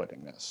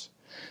piloting this.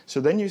 So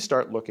then you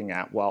start looking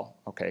at, well,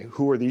 okay,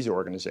 who are these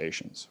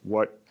organizations?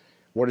 What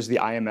is the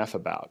IMF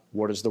about?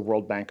 What is the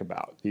World Bank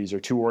about? These are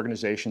two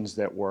organizations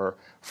that were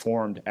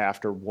formed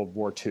after World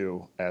War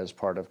II as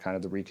part of kind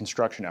of the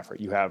reconstruction effort.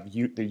 You have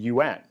the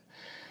UN,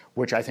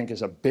 which I think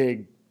is a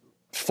big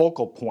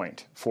focal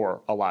point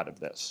for a lot of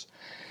this.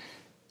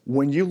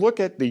 When you look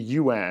at the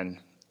UN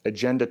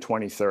Agenda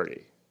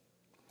 2030,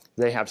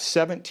 they have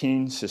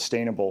 17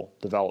 sustainable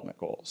development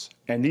goals.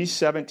 And these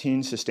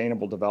 17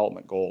 sustainable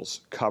development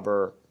goals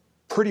cover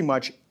pretty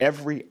much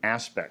every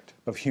aspect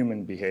of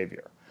human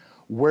behavior.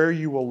 Where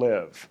you will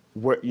live,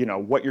 what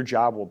your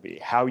job will be,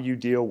 how you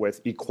deal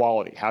with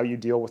equality, how you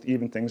deal with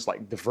even things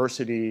like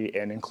diversity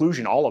and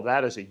inclusion. All of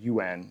that is a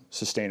UN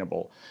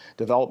Sustainable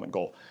Development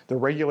Goal. The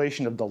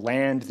regulation of the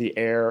land, the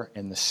air,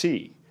 and the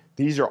sea.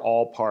 These are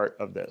all part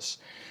of this.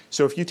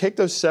 So if you take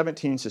those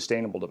 17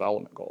 Sustainable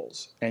Development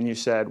Goals and you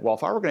said, well,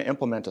 if I were going to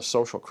implement a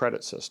social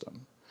credit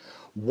system,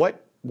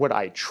 what would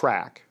I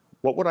track?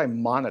 What would I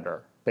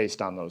monitor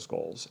based on those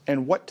goals?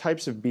 And what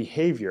types of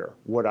behavior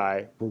would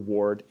I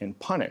reward and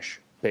punish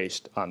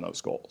based on those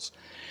goals?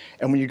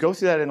 And when you go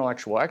through that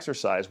intellectual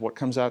exercise, what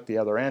comes out the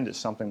other end is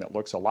something that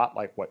looks a lot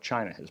like what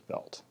China has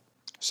built.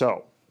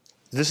 So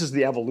this is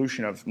the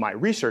evolution of my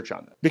research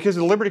on this. Because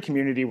the liberty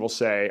community will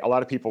say, a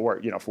lot of people where,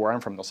 from where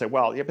I'm from, they'll say,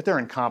 well, yeah, but they're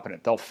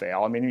incompetent, they'll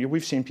fail.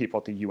 We've seen people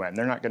at the UN,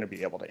 they're not going to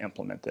be able to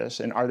implement this.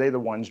 And are they the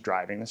ones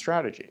driving the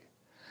strategy?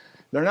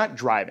 They're not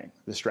driving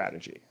the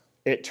strategy.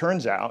 It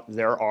turns out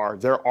there are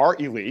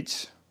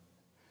elites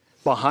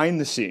behind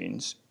the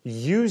scenes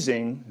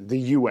using the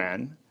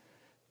UN,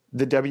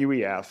 the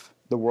WEF,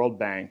 the World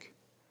Bank,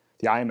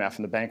 the IMF,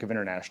 and the Bank of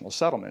International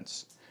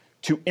Settlements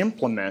to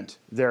implement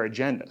their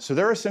agenda. So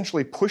they're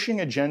essentially pushing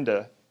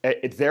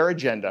their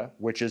agenda,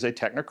 which is a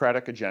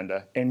technocratic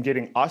agenda, and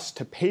getting us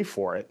to pay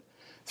for it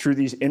through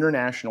these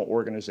international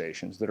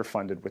organizations that are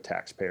funded with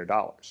taxpayer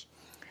dollars.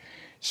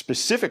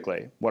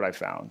 Specifically, what I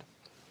found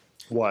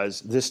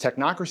was this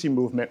technocracy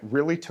movement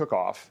really took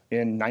off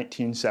in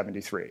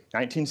 1973.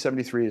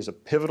 1973 is a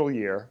pivotal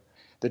year.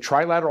 The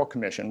Trilateral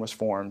Commission was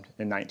formed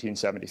in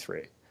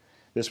 1973.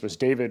 This was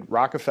David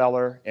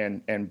Rockefeller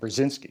and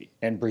Brzezinski.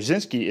 And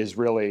Brzezinski is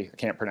really, I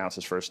can't pronounce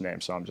his first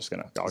name, so I'm just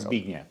going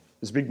to...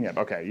 Zbigniew,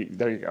 okay,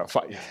 there you go.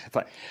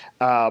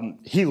 Fine.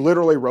 He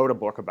literally wrote a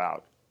book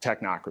about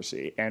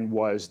technocracy and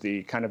was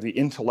the kind of the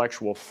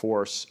intellectual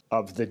force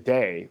of the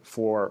day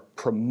for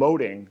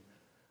promoting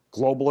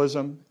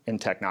globalism and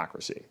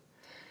technocracy.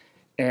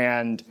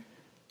 And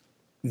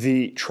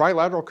the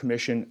Trilateral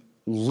Commission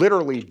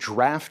literally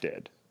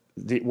drafted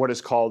what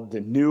is called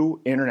the New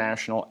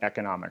International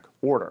Economic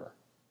Order,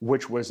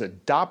 which was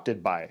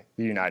adopted by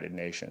the United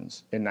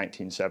Nations in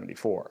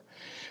 1974.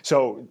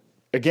 So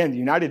again, the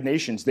United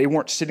Nations, they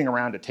weren't sitting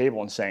around a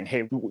table and saying,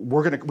 hey,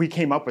 we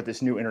came up with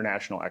this new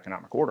international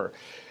economic order.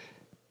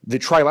 The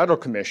Trilateral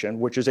Commission,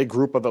 which is a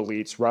group of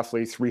elites,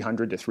 roughly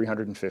 300 to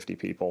 350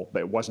 people, but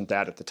it wasn't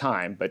that at the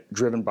time, but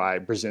driven by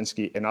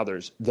Brzezinski and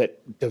others,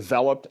 that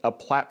developed a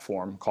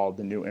platform called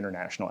the New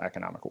International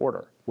Economic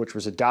Order, which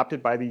was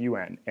adopted by the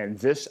UN. And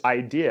this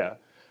idea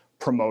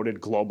promoted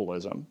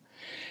globalism.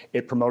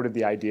 It promoted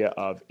the idea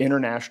of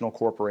international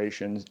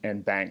corporations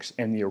and banks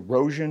and the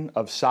erosion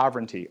of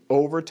sovereignty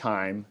over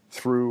time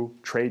through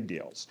trade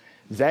deals.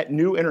 That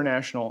new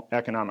international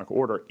economic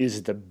order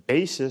is the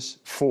basis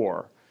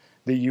for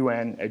the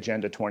UN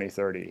Agenda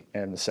 2030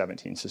 and the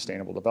 17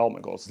 Sustainable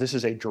Development Goals. This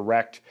is a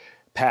direct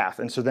path.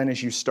 And so then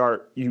as you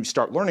start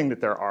learning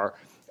that there are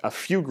a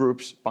few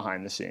groups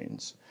behind the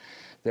scenes.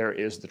 There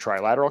is the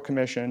Trilateral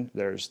Commission,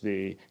 there's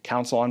the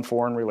Council on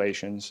Foreign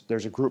Relations,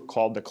 there's a group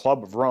called the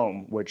Club of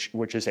Rome, which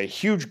is a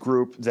huge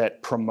group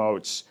that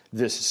promotes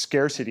this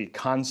scarcity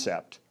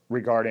concept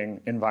regarding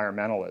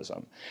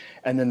environmentalism.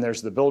 And then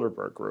there's the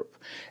Bilderberg Group.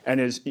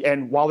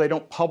 And while they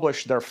don't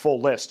publish their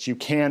full lists, you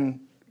can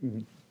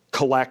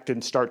collect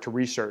and start to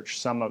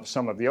research some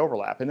of the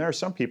overlap. And there are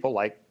some people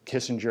like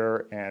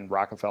Kissinger and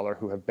Rockefeller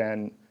who have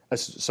been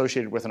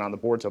associated with and on the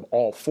boards of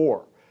all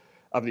four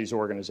of these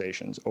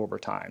organizations over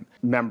time.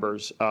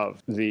 Members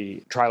of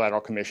the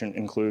Trilateral Commission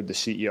include the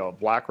CEO of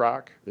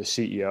BlackRock, the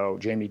CEO,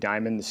 Jamie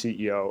Dimon, the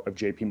CEO of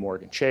JP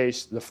Morgan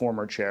Chase, the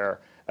former chair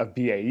of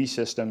BAE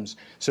Systems.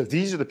 So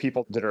these are the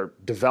people that are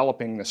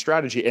developing the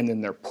strategy, and then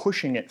they're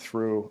pushing it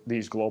through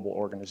these global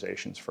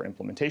organizations for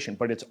implementation.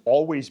 But it's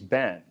always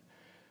been,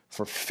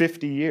 for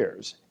 50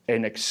 years,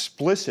 an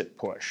explicit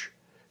push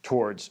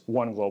towards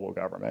one global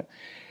government,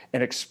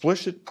 an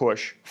explicit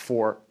push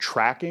for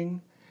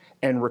tracking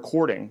and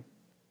recording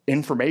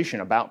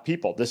information about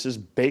people. This is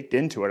baked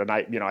into it, and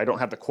I don't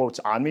have the quotes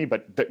on me,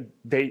 but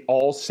they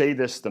all say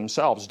this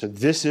themselves.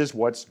 This is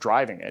what's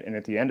driving it, and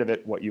at the end of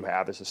it, what you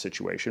have is a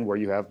situation where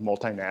you have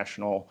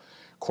multinational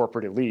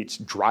corporate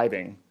elites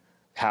driving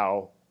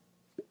how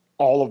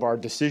all of our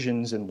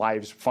decisions and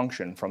lives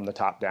function from the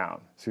top down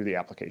through the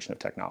application of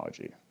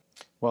technology.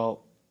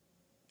 Well,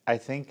 I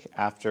think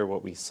after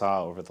what we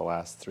saw over the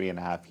last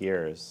 3.5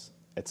 years,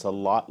 it's a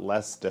lot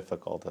less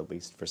difficult, at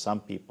least for some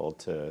people,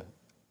 to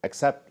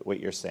accept what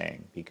you're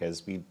saying,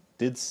 because we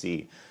did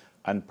see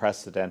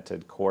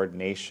unprecedented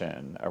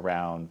coordination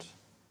around,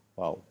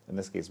 well, in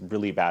this case,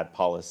 really bad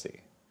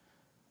policy,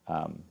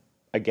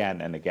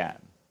 again and again,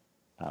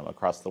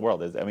 across the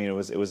world. I mean, it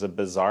was a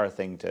bizarre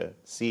thing to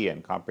see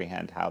and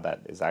comprehend how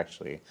that is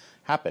actually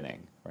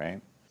happening,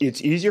 right?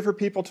 It's easier for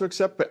people to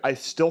accept, but I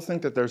still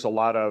think that there's a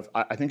lot of,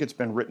 I think it's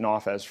been written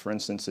off as, for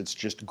instance, it's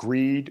just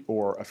greed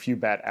or a few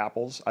bad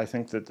apples. I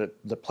think that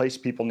the place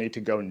people need to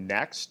go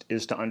next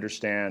is to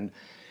understand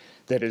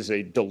that is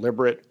a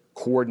deliberate,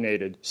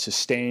 coordinated,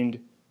 sustained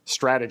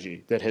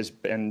strategy that has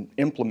been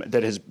implemented,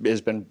 that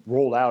has been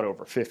rolled out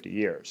over 50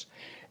 years.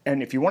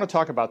 And if you want to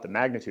talk about the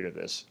magnitude of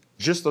this,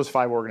 just those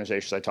 5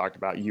 organizations I talked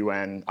about,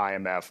 UN,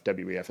 IMF,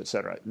 WEF, et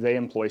cetera, they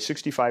employ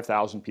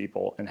 65,000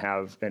 people and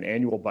have an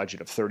annual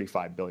budget of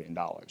 $35 billion.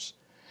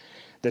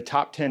 The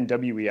top 10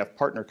 WEF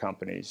partner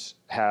companies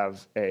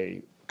have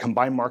a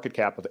combined market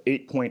cap of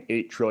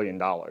 $8.8 trillion.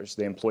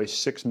 They employ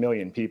 6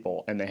 million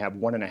people, and they have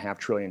 $1.5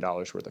 trillion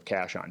worth of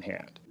cash on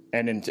hand.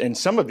 And in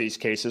some of these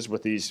cases,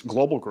 with these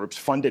global groups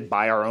funded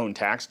by our own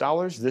tax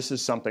dollars, this is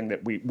something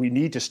that we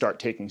need to start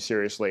taking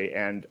seriously.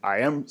 And I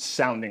am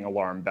sounding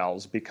alarm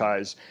bells,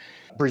 because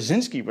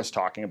Brzezinski was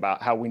talking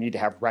about how we need to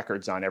have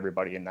records on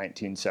everybody in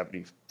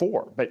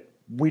 1974, but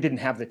we didn't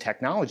have the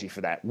technology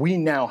for that. We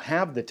now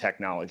have the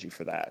technology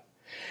for that.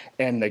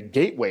 And the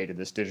gateway to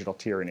this digital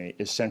tyranny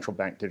is central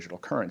bank digital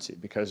currency,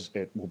 because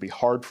it will be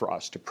hard for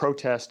us to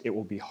protest. It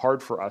will be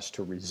hard for us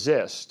to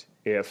resist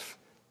if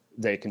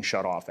they can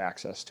shut off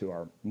access to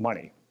our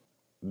money.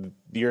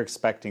 You're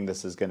expecting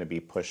this is going to be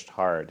pushed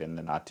hard in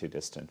the not too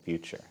distant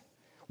future.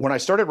 When I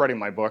started writing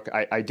my book,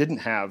 I didn't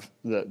have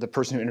the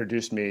person who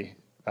introduced me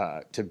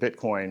to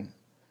Bitcoin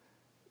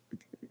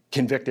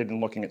convicted and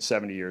looking at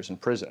 70 years in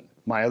prison.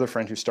 My other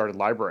friend who started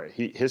Library,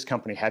 his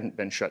company hadn't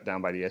been shut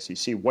down by the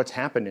SEC. What's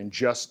happened in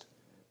just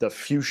the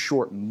few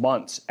short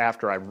months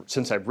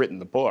since I've written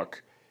the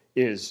book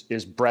is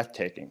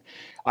breathtaking.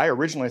 I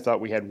originally thought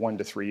we had 1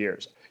 to 3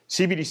 years.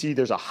 CBDC,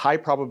 there's a high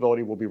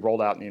probability will be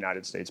rolled out in the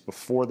United States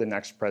before the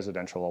next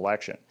presidential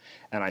election.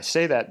 And I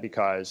say that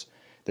because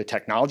the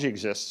technology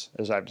exists,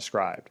 as I've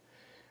described.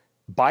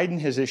 Biden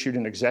has issued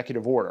an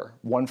executive order,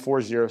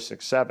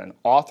 14067,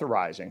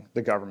 authorizing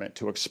the government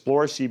to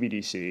explore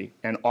CBDC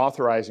and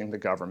authorizing the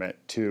government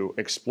to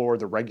explore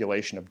the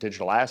regulation of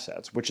digital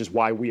assets, which is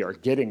why we are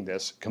getting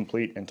this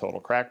complete and total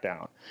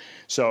crackdown.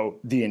 So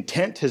the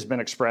intent has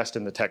been expressed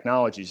in the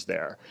technologies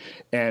there.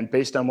 And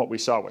based on what we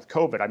saw with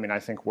COVID, I mean, I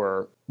think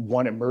we're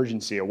one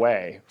emergency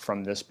away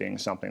from this being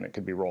something that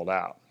could be rolled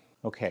out.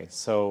 Okay,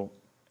 so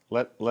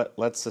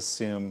let's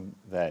assume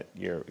that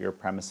your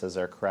premises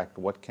are correct.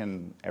 What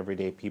can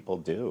everyday people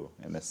do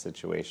in this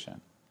situation?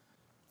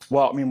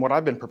 Well, I mean, what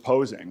I've been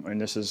proposing,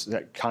 and this is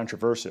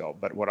controversial,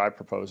 but what I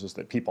propose is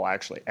that people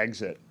actually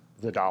exit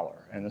the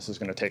dollar. And this is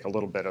going to take a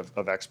little bit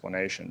of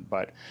explanation.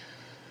 But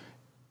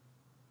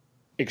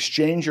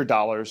exchange your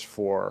dollars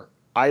for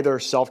either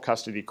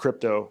self-custody,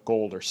 crypto,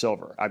 gold, or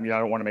silver. I mean, I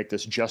don't want to make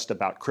this just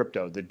about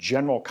crypto. The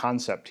general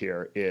concept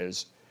here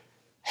is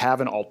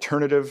have an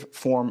alternative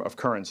form of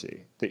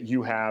currency that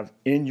you have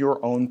in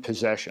your own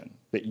possession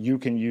that you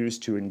can use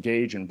to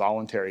engage in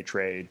voluntary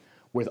trade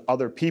with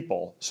other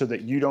people so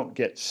that you don't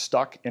get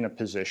stuck in a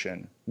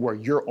position where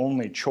your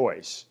only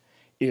choice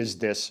is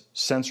this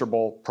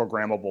sensible,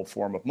 programmable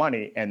form of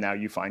money, and now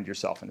you find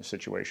yourself in a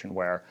situation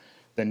where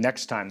the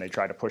next time they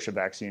try to push a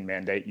vaccine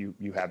mandate,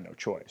 you have no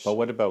choice. But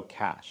what about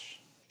cash?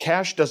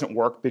 Cash doesn't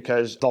work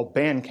because they'll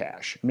ban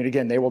cash. I mean,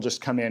 again, they will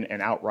just come in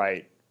and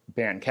outright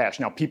ban cash.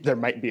 Now, there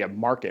might be a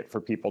market for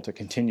people to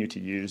continue to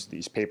use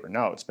these paper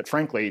notes, but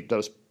frankly,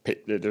 there's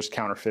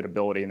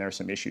counterfeitability and there's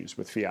some issues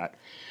with fiat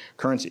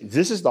currency.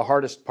 This is the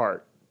hardest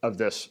part of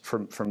this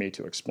for me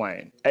to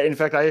explain. In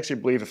fact, I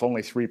actually believe if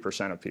only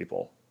 3% of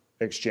people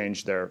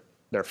exchange their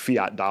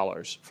fiat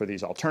dollars for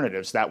these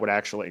alternatives, that would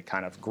actually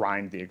kind of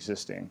grind the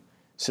existing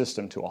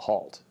system to a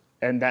halt.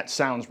 And that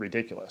sounds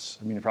ridiculous.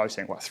 I mean, you're probably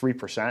saying, what,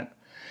 3%?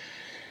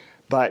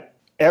 But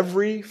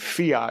every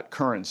fiat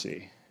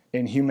currency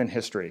in human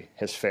history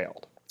has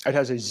failed. It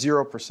has a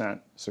 0%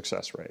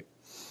 success rate.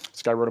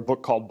 This guy wrote a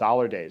book called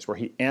Dollar Days where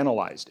he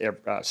analyzed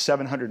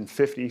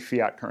 750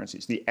 fiat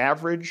currencies. The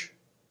average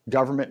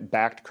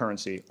government-backed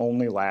currency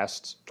only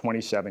lasts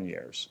 27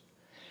 years,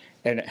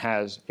 and it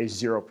has a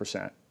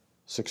 0%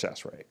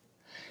 success rate.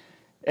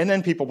 And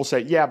then people will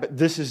say, yeah, but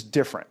this is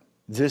different.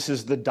 This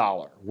is the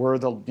dollar. We're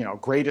the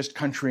greatest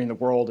country in the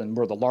world, and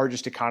we're the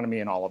largest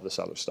economy and all of this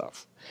other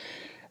stuff.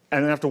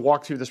 And then I have to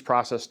walk through this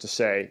process to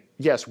say,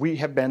 yes, we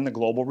have been the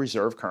global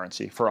reserve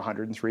currency for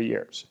 103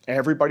 years.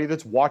 Everybody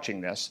that's watching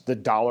this, the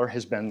dollar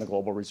has been the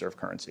global reserve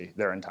currency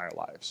their entire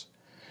lives.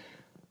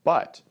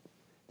 But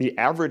the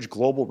average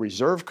global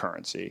reserve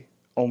currency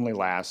only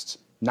lasts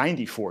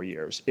 94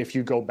 years if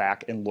you go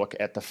back and look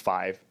at the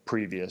 5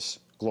 previous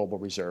global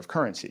reserve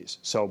currencies.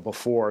 So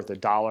before the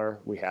dollar,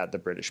 we had the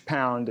British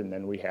pound, and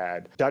then we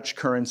had Dutch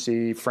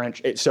currency,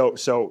 French.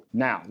 So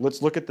now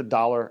let's look at the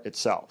dollar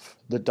itself.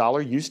 The dollar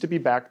used to be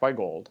backed by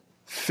gold.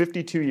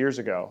 52 years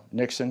ago,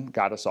 Nixon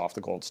got us off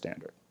the gold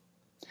standard.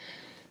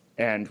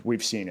 And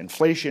we've seen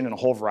inflation and a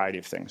whole variety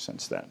of things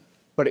since then.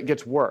 But it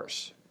gets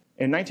worse.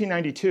 In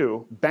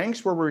 1992,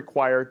 banks were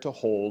required to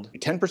hold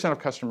 10% of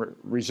customer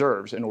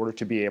reserves in order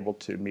to be able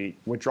to meet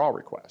withdrawal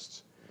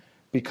requests.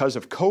 Because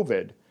of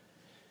COVID,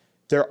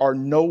 there are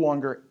no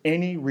longer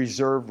any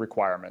reserve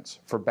requirements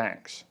for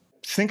banks.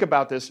 Think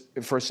about this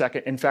for a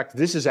second. In fact,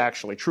 this is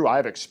actually true.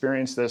 I've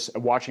experienced this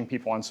watching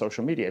people on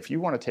social media. If you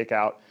want to take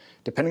out,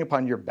 depending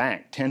upon your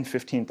bank,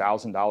 $10,000,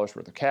 $15,000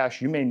 worth of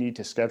cash, you may need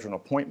to schedule an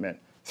appointment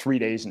 3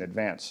 days in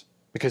advance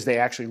because they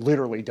actually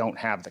literally don't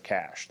have the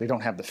cash. They don't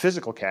have the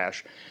physical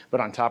cash,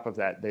 but on top of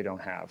that, they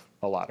don't have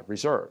a lot of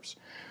reserves.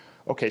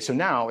 Okay, so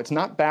now it's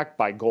not backed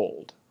by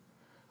gold.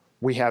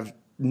 We have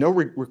no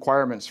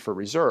requirements for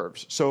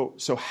reserves. So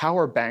how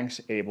are banks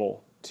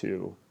able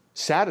to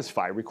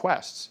satisfy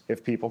requests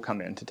if people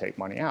come in to take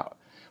money out?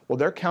 Well,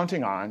 they're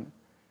counting on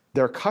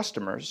their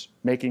customers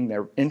making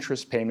their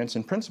interest payments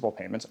and principal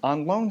payments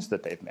on loans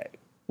that they've made.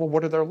 Well,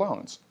 what are their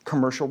loans?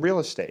 Commercial real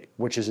estate,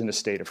 which is in a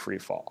state of free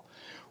fall.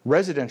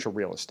 Residential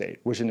real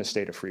estate, which is in a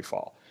state of free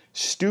fall.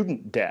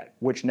 Student debt,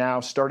 which now,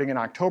 starting in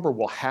October,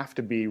 will have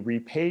to be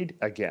repaid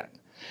again.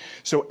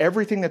 So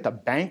everything that the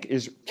bank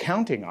is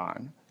counting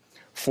on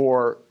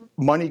for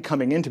money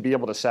coming in to be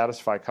able to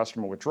satisfy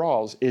customer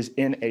withdrawals is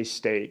in a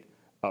state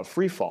of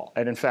free fall.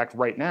 And in fact,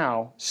 right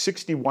now,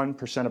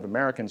 61% of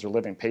Americans are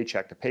living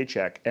paycheck to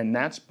paycheck, and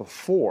that's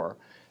before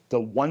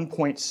the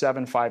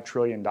 $1.75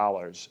 trillion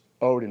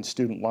owed in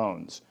student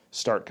loans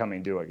start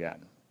coming due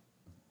again.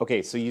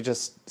 Okay, so you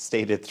just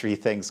stated three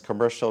things: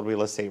 commercial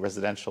real estate,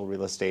 residential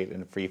real estate,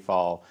 and free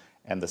fall,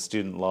 and the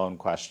student loan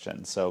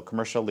question. So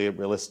commercial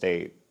real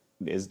estate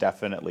is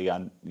definitely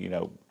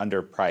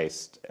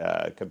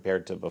underpriced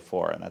compared to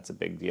before, and that's a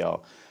big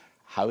deal.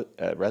 How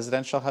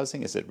residential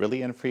housing, is it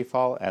really in free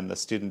fall? And the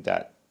student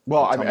debt?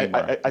 Well, Tell me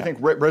more. I think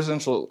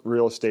residential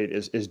real estate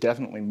is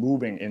definitely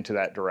moving into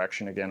that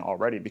direction again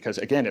already, because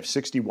again, if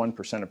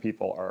 61% of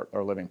people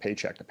are living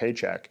paycheck to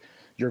paycheck,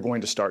 you're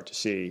going to start to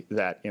see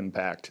that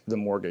impact the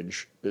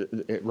mortgage,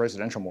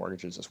 residential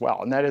mortgages as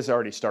well. And that has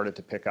already started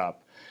to pick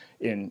up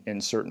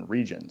in certain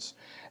regions.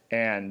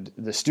 And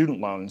the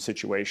student loan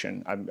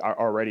situation,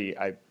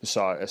 I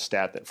saw a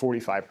stat that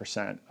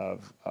 45%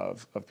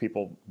 of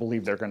people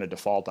believe they're going to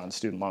default on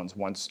student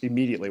loans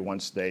immediately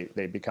once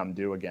they become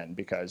due again,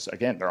 because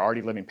again, they're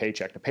already living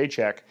paycheck to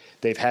paycheck.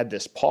 They've had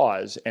this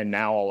pause, and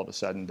now all of a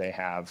sudden they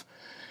have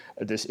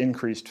this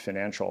increased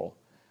financial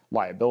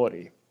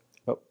liability.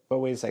 But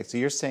wait a second. So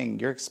you're saying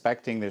you're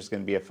expecting there's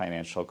going to be a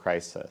financial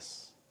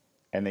crisis,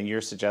 and then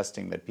you're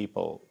suggesting that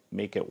people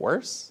make it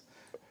worse?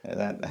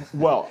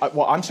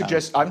 I'm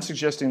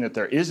suggesting that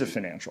there is a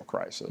financial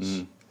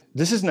crisis.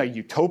 This isn't a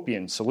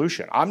utopian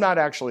solution. I'm not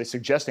actually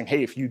suggesting,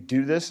 hey, if you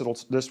do this,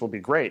 this will be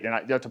great. And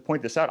I have to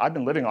point this out. I've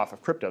been living off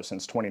of crypto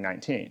since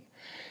 2019.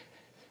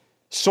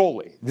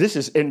 Solely.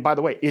 And by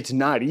the way, it's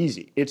not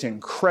easy. It's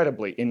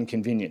incredibly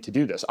inconvenient to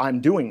do this.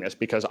 I'm doing this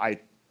because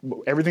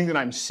everything that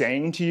I'm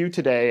saying to you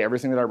today,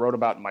 everything that I wrote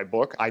about in my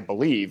book, I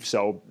believe.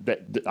 So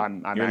that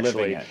I'm actually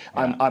living it.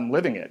 Yeah. I'm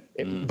living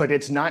it. But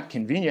it's not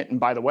convenient. And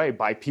by the way,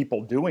 by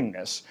people doing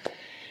this,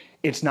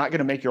 it's not going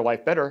to make your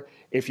life better.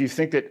 If you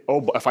think that,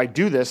 if I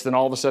do this, then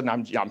all of a sudden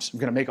I'm going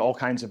to make all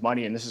kinds of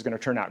money and this is going to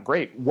turn out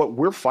great. What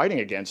we're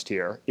fighting against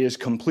here is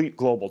complete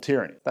global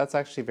tyranny. That's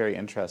actually very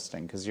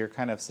interesting, because you're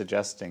kind of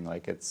suggesting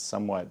like it's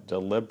somewhat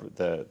deliberate.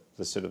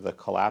 The sort of the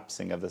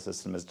collapsing of the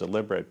system is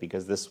deliberate,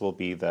 because this will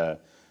be the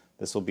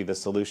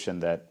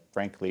solution that,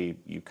 frankly,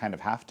 you kind of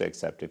have to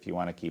accept if you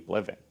want to keep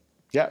living.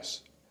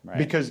 Yes. Right?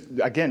 Because,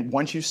 again,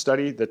 once you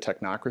study the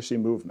technocracy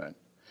movement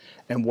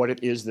and what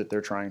it is that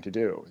they're trying to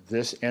do,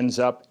 this ends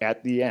up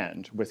at the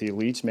end with the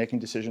elites making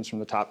decisions from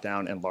the top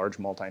down and large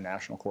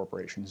multinational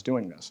corporations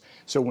doing this.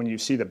 So when you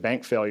see the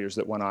bank failures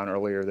that went on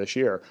earlier this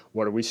year,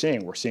 what are we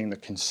seeing? We're seeing the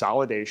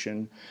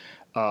consolidation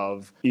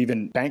of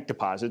even bank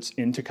deposits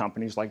into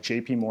companies like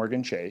JP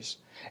Morgan Chase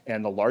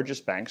and the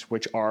largest banks,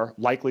 which are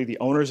likely the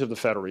owners of the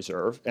Federal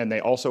Reserve, and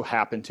they also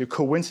happen to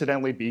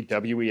coincidentally be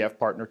WEF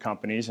partner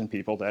companies and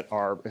people that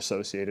are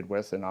associated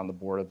with and on the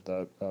board of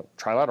the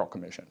Trilateral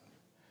Commission.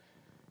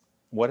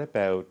 What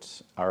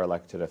about our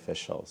elected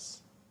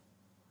officials?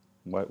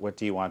 What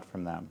do you want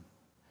from them?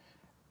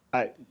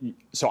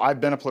 So I've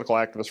been a political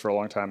activist for a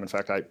long time. In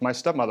fact, my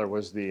stepmother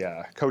was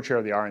the co-chair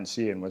of the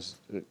RNC and was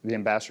the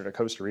ambassador to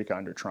Costa Rica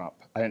under Trump.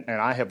 And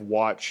I have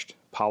watched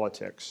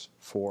politics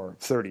for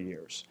 30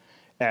 years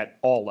at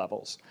all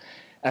levels.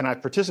 And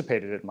I've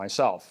participated in it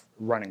myself,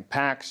 running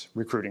PACs,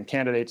 recruiting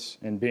candidates,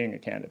 and being a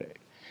candidate.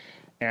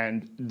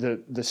 And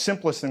the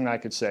simplest thing that I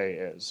could say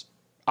is,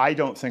 I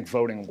don't think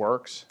voting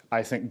works.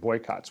 I think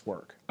boycotts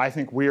work. I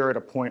think we are at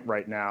a point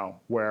right now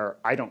where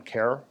I don't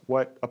care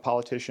what a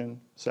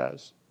politician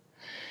says.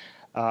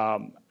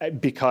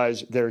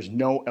 Because there's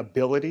no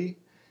ability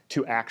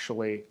to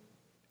actually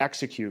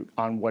execute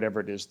on whatever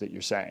it is that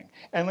you're saying.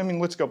 And I mean,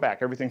 let's go back.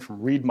 Everything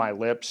from read my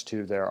lips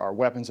to there are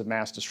weapons of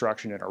mass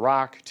destruction in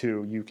Iraq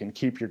to you can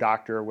keep your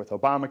doctor with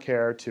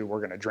Obamacare to we're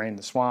going to drain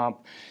the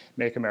swamp,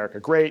 make America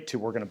great, to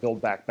we're going to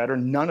build back better.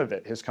 None of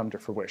it has come to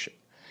fruition.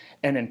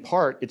 And in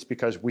part, it's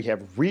because we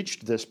have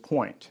reached this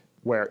point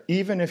where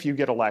even if you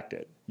get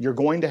elected, you're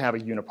going to have a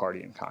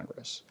uniparty in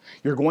Congress.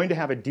 You're going to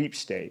have a deep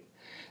state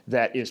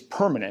that is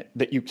permanent,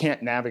 that you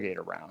can't navigate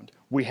around.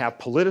 We have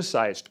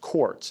politicized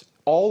courts.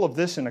 All of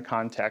this in a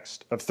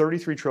context of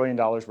 $33 trillion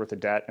worth of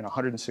debt and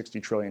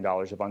 $160 trillion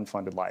of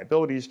unfunded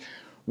liabilities,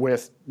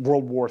 with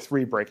World War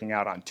III breaking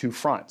out on two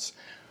fronts.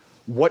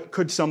 What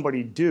could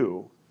somebody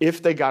do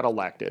if they got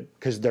elected,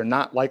 because they're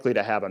not likely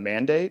to have a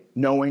mandate,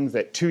 knowing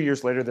that 2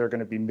 years later there are going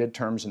to be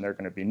midterms and they're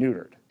going to be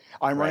neutered?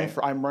 I'm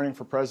running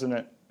for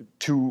president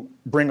to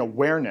bring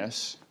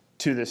awareness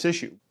to this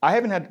issue. I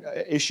haven't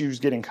had issues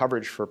getting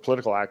coverage for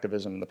political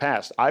activism in the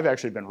past. I've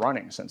actually been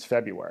running since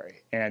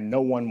February, and no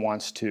one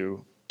wants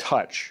to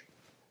touch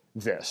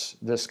this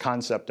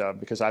concept of,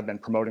 because I've been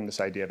promoting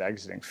this idea of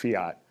exiting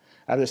fiat.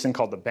 I have this thing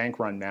called the Bank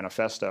Run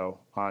Manifesto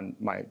on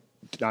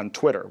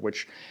Twitter,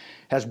 which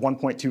has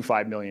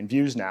 1.25 million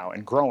views now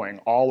and growing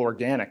all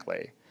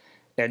organically.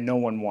 And no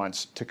one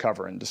wants to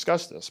cover and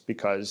discuss this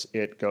because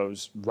it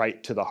goes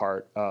right to the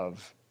heart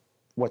of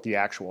what the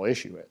actual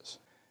issue is.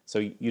 So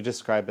you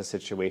describe a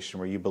situation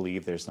where you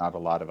believe there's not a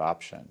lot of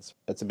options.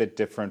 That's a bit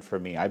different for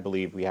me. I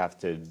believe we have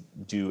to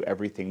do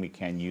everything we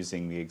can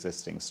using the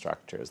existing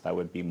structures. That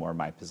would be more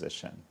my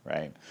position,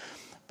 right?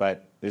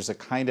 But there's a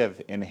kind of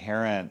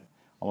inherent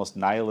almost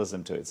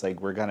nihilism to it. It's like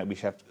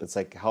it's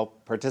like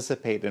help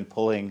participate in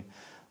pulling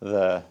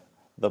the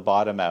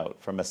bottom out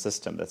from a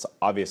system that's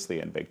obviously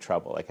in big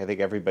trouble. Like I think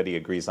everybody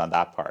agrees on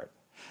that part,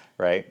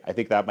 right? I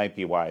think that might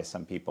be why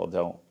some people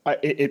don't. And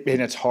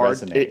it's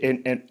hard.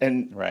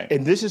 Right.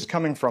 And this is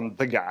coming from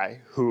the guy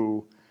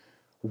who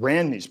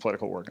ran these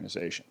political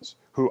organizations,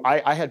 who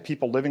I had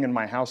people living in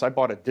my house. I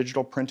bought a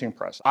digital printing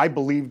press. I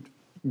believed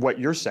what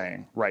you're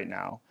saying right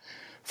now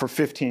for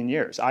 15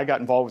 years. I got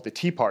involved with the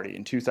Tea Party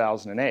in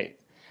 2008.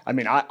 I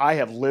mean, I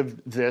have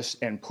lived this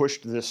and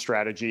pushed this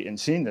strategy and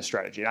seen this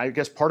strategy. And I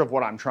guess part of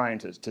what I'm trying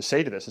to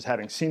say to this is,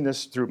 having seen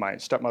this through my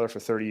stepmother for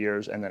 30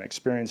 years and then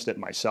experienced it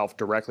myself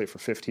directly for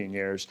 15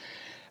 years,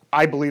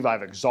 I believe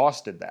I've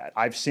exhausted that.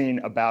 I've seen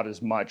about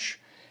as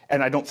much,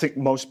 and I don't think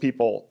most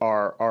people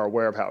are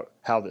aware of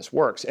how this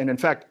works. And in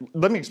fact,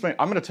 let me explain.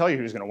 I'm going to tell you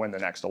who's going to win the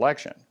next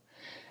election,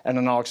 and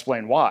then I'll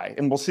explain why.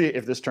 And we'll see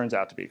if this turns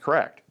out to be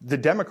correct. The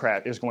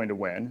Democrat is going to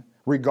win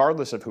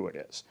regardless of who it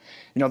is.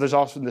 You know, there's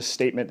also this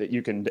statement that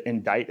you can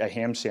indict a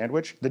ham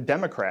sandwich. The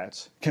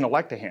Democrats can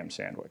elect a ham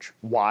sandwich.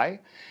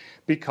 Why?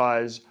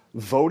 Because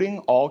voting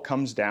all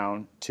comes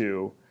down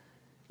to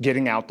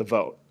getting out the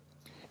vote.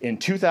 In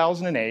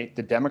 2008,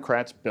 the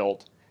Democrats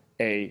built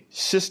a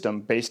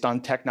system based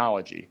on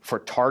technology for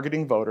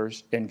targeting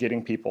voters and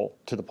getting people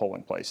to the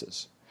polling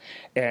places.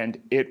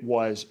 And it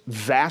was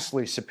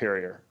vastly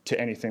superior to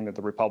anything that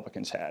the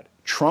Republicans had.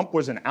 Trump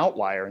was an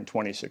outlier in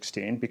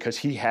 2016 because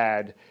he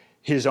had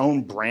his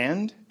own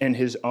brand and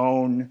his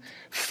own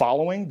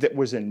following that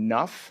was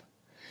enough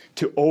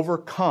to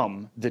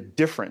overcome the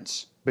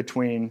difference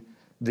between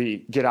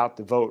the get out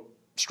the vote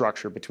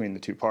structure between the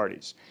two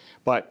parties.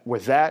 But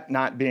with that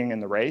not being in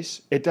the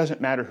race, it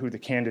doesn't matter who the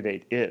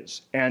candidate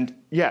is. And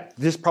yeah,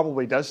 this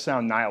probably does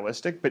sound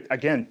nihilistic, but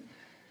again,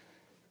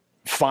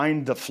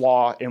 find the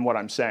flaw in what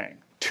I'm saying.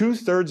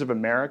 2/3 of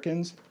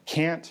Americans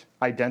can't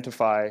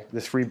identify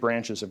the three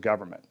branches of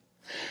government.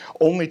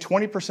 Only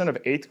 20% of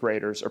 8th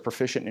graders are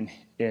proficient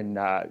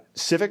in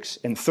civics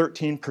and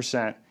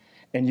 13%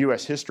 in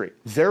U.S. history.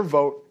 Their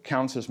vote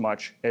counts as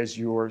much as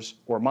yours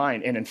or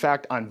mine. And in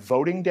fact, on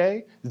voting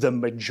day, the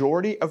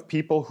majority of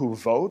people who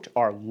vote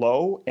are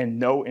low and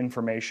no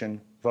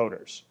information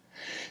voters.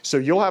 So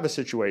you'll have a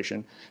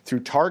situation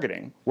through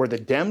targeting where the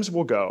Dems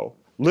will go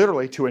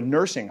literally to a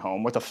nursing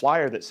home with a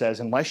flyer that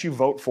says, unless you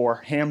vote for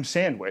ham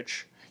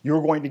sandwich,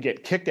 you're going to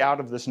get kicked out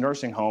of this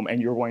nursing home and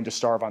you're going to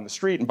starve on the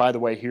street. And by the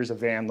way, here's a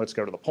van, let's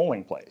go to the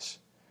polling place,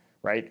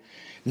 right?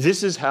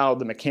 This is how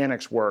the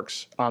mechanics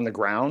works on the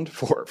ground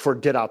for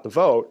get out the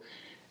vote.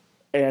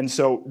 And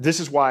so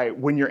this is why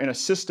when you're in a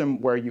system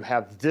where you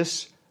have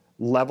this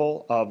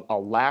level of a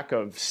lack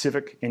of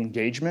civic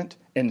engagement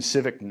and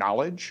civic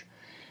knowledge,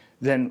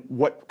 then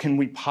what can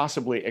we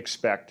possibly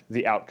expect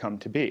the outcome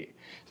to be?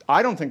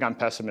 I don't think I'm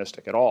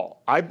pessimistic at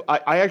all. I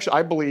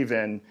believe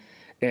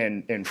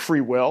in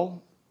free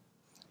will.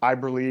 I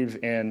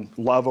believe in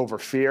love over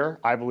fear.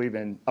 I believe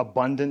in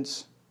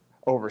abundance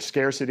over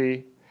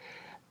scarcity.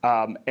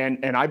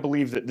 And I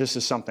believe that this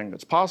is something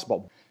that's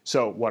possible.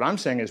 So what I'm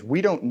saying is we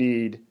don't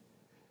need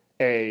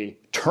a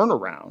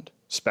turnaround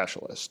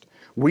specialist.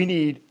 We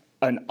need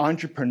an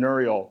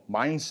entrepreneurial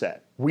mindset.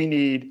 We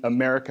need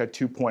America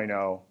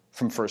 2.0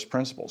 from first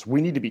principles.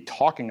 We need to be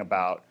talking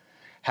about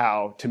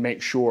how to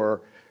make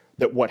sure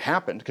that what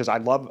happened, because I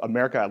love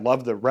America, I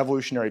love the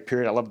revolutionary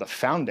period, I love the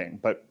founding,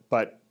 but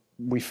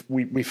we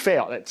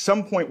failed. At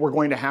some point, we're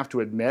going to have to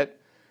admit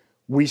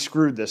we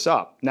screwed this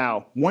up.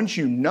 Now, once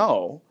you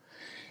know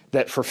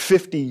that for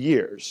 50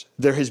 years,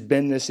 there has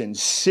been this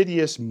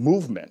insidious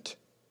movement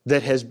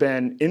that has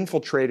been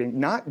infiltrating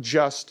not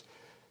just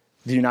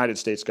the United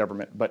States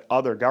government, but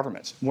other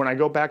governments. When I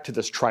go back to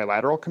this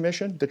Trilateral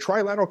Commission, the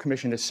Trilateral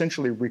Commission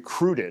essentially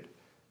recruited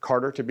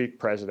Carter to be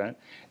president.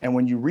 And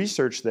when you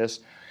research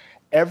this,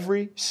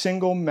 every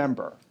single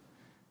member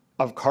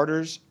of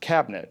Carter's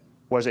cabinet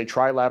was a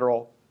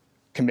Trilateral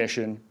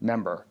Commission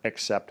member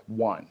except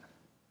one.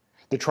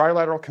 The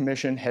Trilateral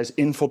Commission has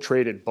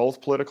infiltrated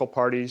both political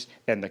parties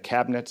and the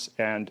cabinets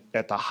and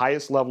at the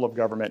highest level of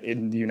government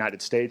in the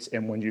United States.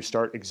 And when you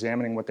start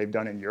examining what they've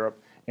done in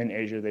Europe and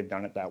Asia, they've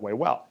done it that way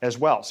as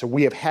well. So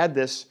we have had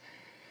this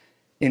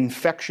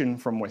infection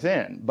from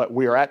within, but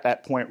we are at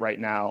that point right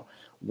now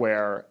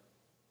where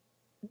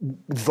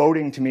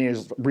voting to me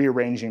is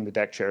rearranging the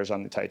deck chairs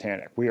on the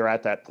Titanic. We are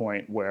at that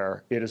point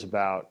where it is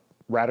about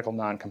radical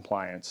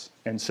noncompliance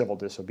and civil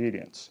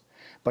disobedience.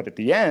 But at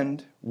the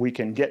end, we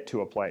can get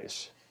to a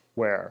place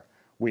where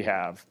we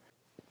have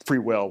free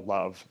will,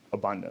 love,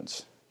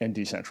 abundance, and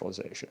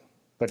decentralization.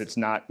 But it's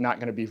not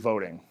going to be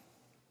voting.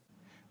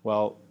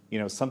 Well, you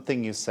know,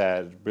 something you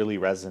said really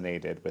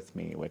resonated with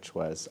me, which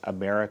was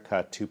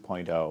America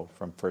 2.0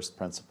 from first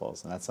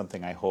principles. And that's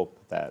something I hope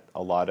that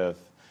a lot of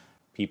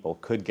people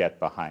could get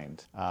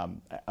behind.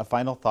 A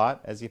final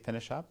thought as you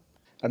finish up?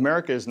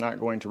 America is not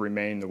going to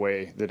remain the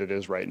way that it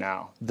is right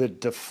now. The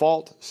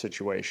default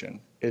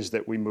situation is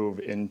that we move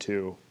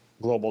into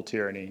global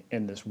tyranny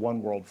in this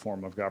one world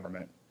form of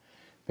government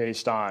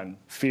based on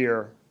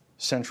fear,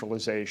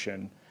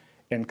 centralization,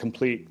 and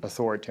complete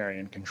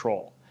authoritarian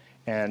control.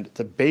 And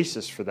the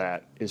basis for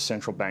that is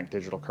central bank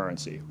digital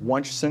currency.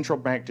 Once central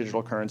bank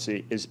digital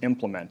currency is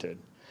implemented,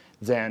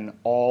 than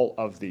all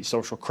of the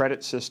social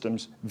credit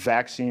systems,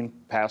 vaccine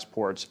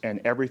passports, and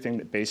everything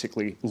that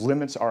basically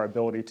limits our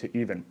ability to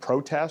even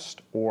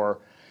protest or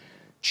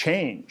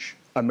change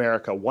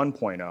America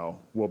 1.0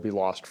 will be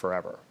lost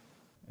forever.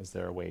 Is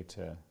there a way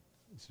to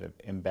sort of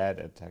embed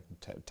it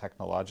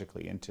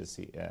technologically into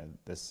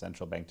this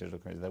central bank digital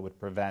currency that would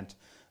prevent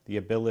the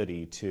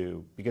ability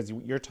to, because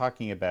you're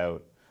talking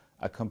about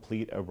a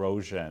complete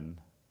erosion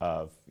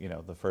of,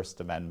 the First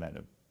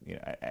Amendment,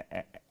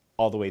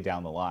 all the way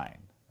down the line,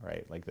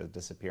 right? Like the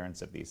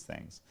disappearance of these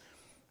things,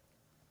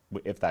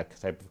 if that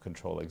type of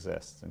control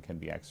exists and can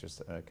be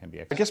exercised.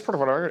 I guess part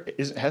of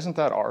what hasn't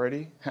that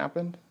already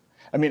happened?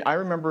 I mean, I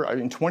remember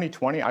in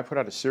 2020, I put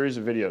out a series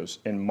of videos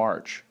in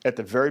March at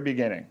the very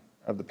beginning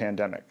of the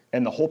pandemic.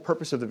 And the whole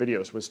purpose of the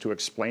videos was to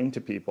explain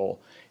to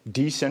people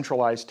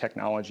decentralized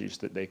technologies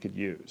that they could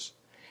use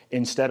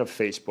instead of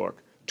Facebook,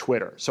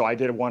 Twitter. So I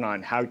did one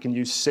on how you can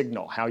use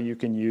Signal, how you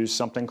can use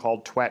something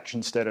called Twitch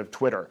instead of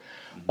Twitter.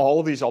 All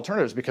of these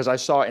alternatives, because I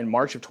saw in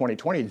March of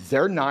 2020,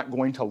 they're not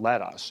going to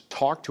let us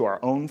talk to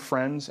our own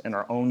friends and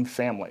our own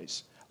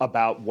families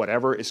about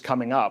whatever is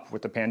coming up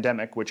with the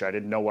pandemic, which I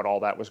didn't know what all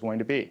that was going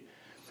to be.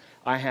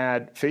 I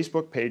had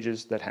Facebook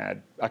pages that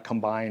had a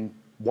combined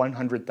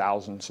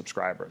 100,000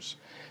 subscribers.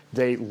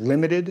 They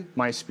limited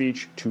my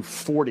speech to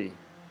 40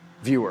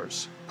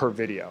 viewers per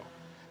video.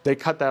 They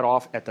cut that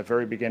off at the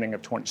very beginning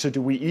of 20. So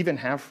do we even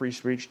have free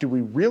speech? Do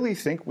we really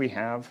think we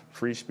have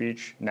free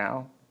speech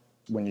now?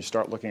 When you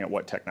start looking at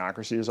what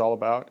technocracy is all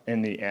about,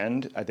 in the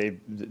end,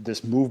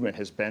 this movement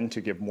has been to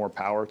give more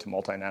power to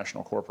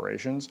multinational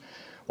corporations.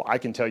 Well, I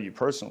can tell you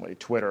personally,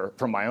 Twitter,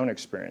 from my own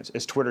experience,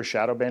 is Twitter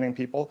shadow banning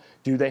people?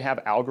 Do they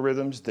have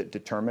algorithms that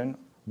determine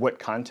what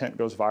content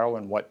goes viral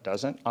and what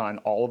doesn't on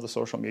all of the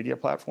social media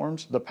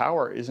platforms? The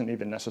power isn't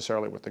even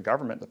necessarily with the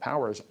government. The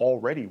power is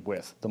already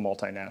with the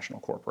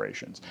multinational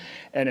corporations.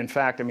 And in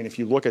fact, I mean, if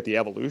you look at the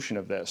evolution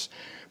of this,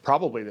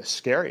 probably the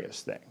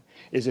scariest thing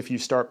is if you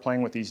start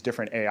playing with these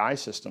different AI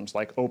systems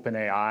like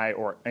OpenAI,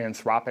 or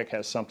Anthropic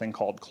has something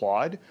called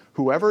Claude,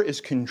 whoever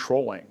is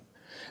controlling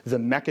the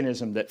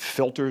mechanism that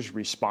filters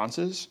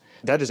responses,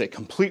 that is a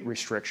complete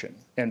restriction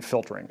and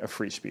filtering of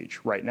free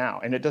speech right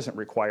now. And it doesn't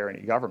require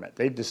any government.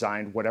 They've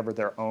designed whatever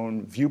their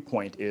own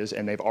viewpoint is,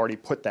 and they've already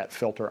put that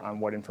filter on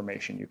what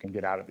information you can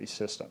get out of these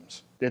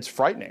systems. It's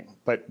frightening,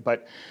 but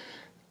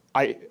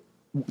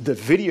the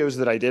videos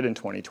that I did in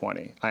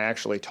 2020, I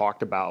actually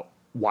talked about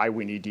why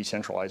we need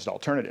decentralized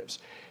alternatives.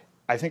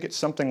 I think it's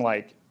something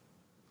like,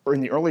 or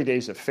in the early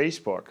days of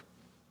Facebook,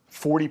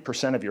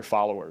 40% of your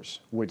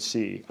followers would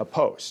see a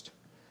post.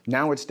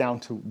 Now it's down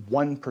to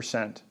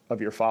 1%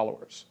 of your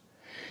followers.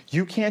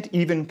 You can't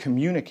even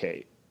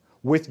communicate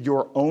with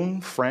your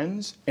own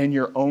friends and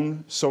your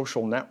own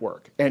social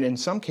network. And in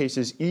some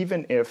cases,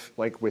 even if,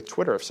 like with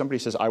Twitter, if somebody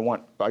says,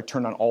 I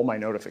turn on all my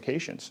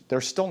notifications,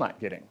 they're still not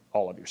getting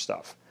all of your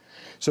stuff.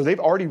 So they've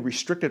already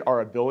restricted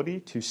our ability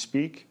to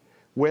speak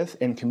with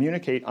and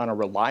communicate on a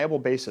reliable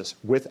basis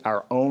with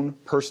our own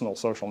personal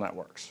social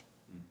networks.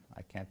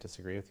 I can't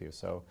disagree with you.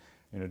 So,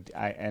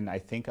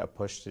 I think a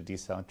push to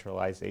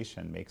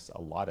decentralization makes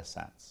a lot of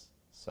sense.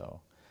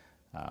 So,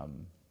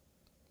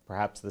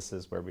 perhaps this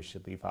is where we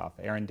should leave off.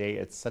 Aaron Day,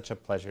 it's such a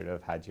pleasure to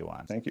have had you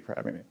on. Thank you for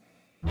having me.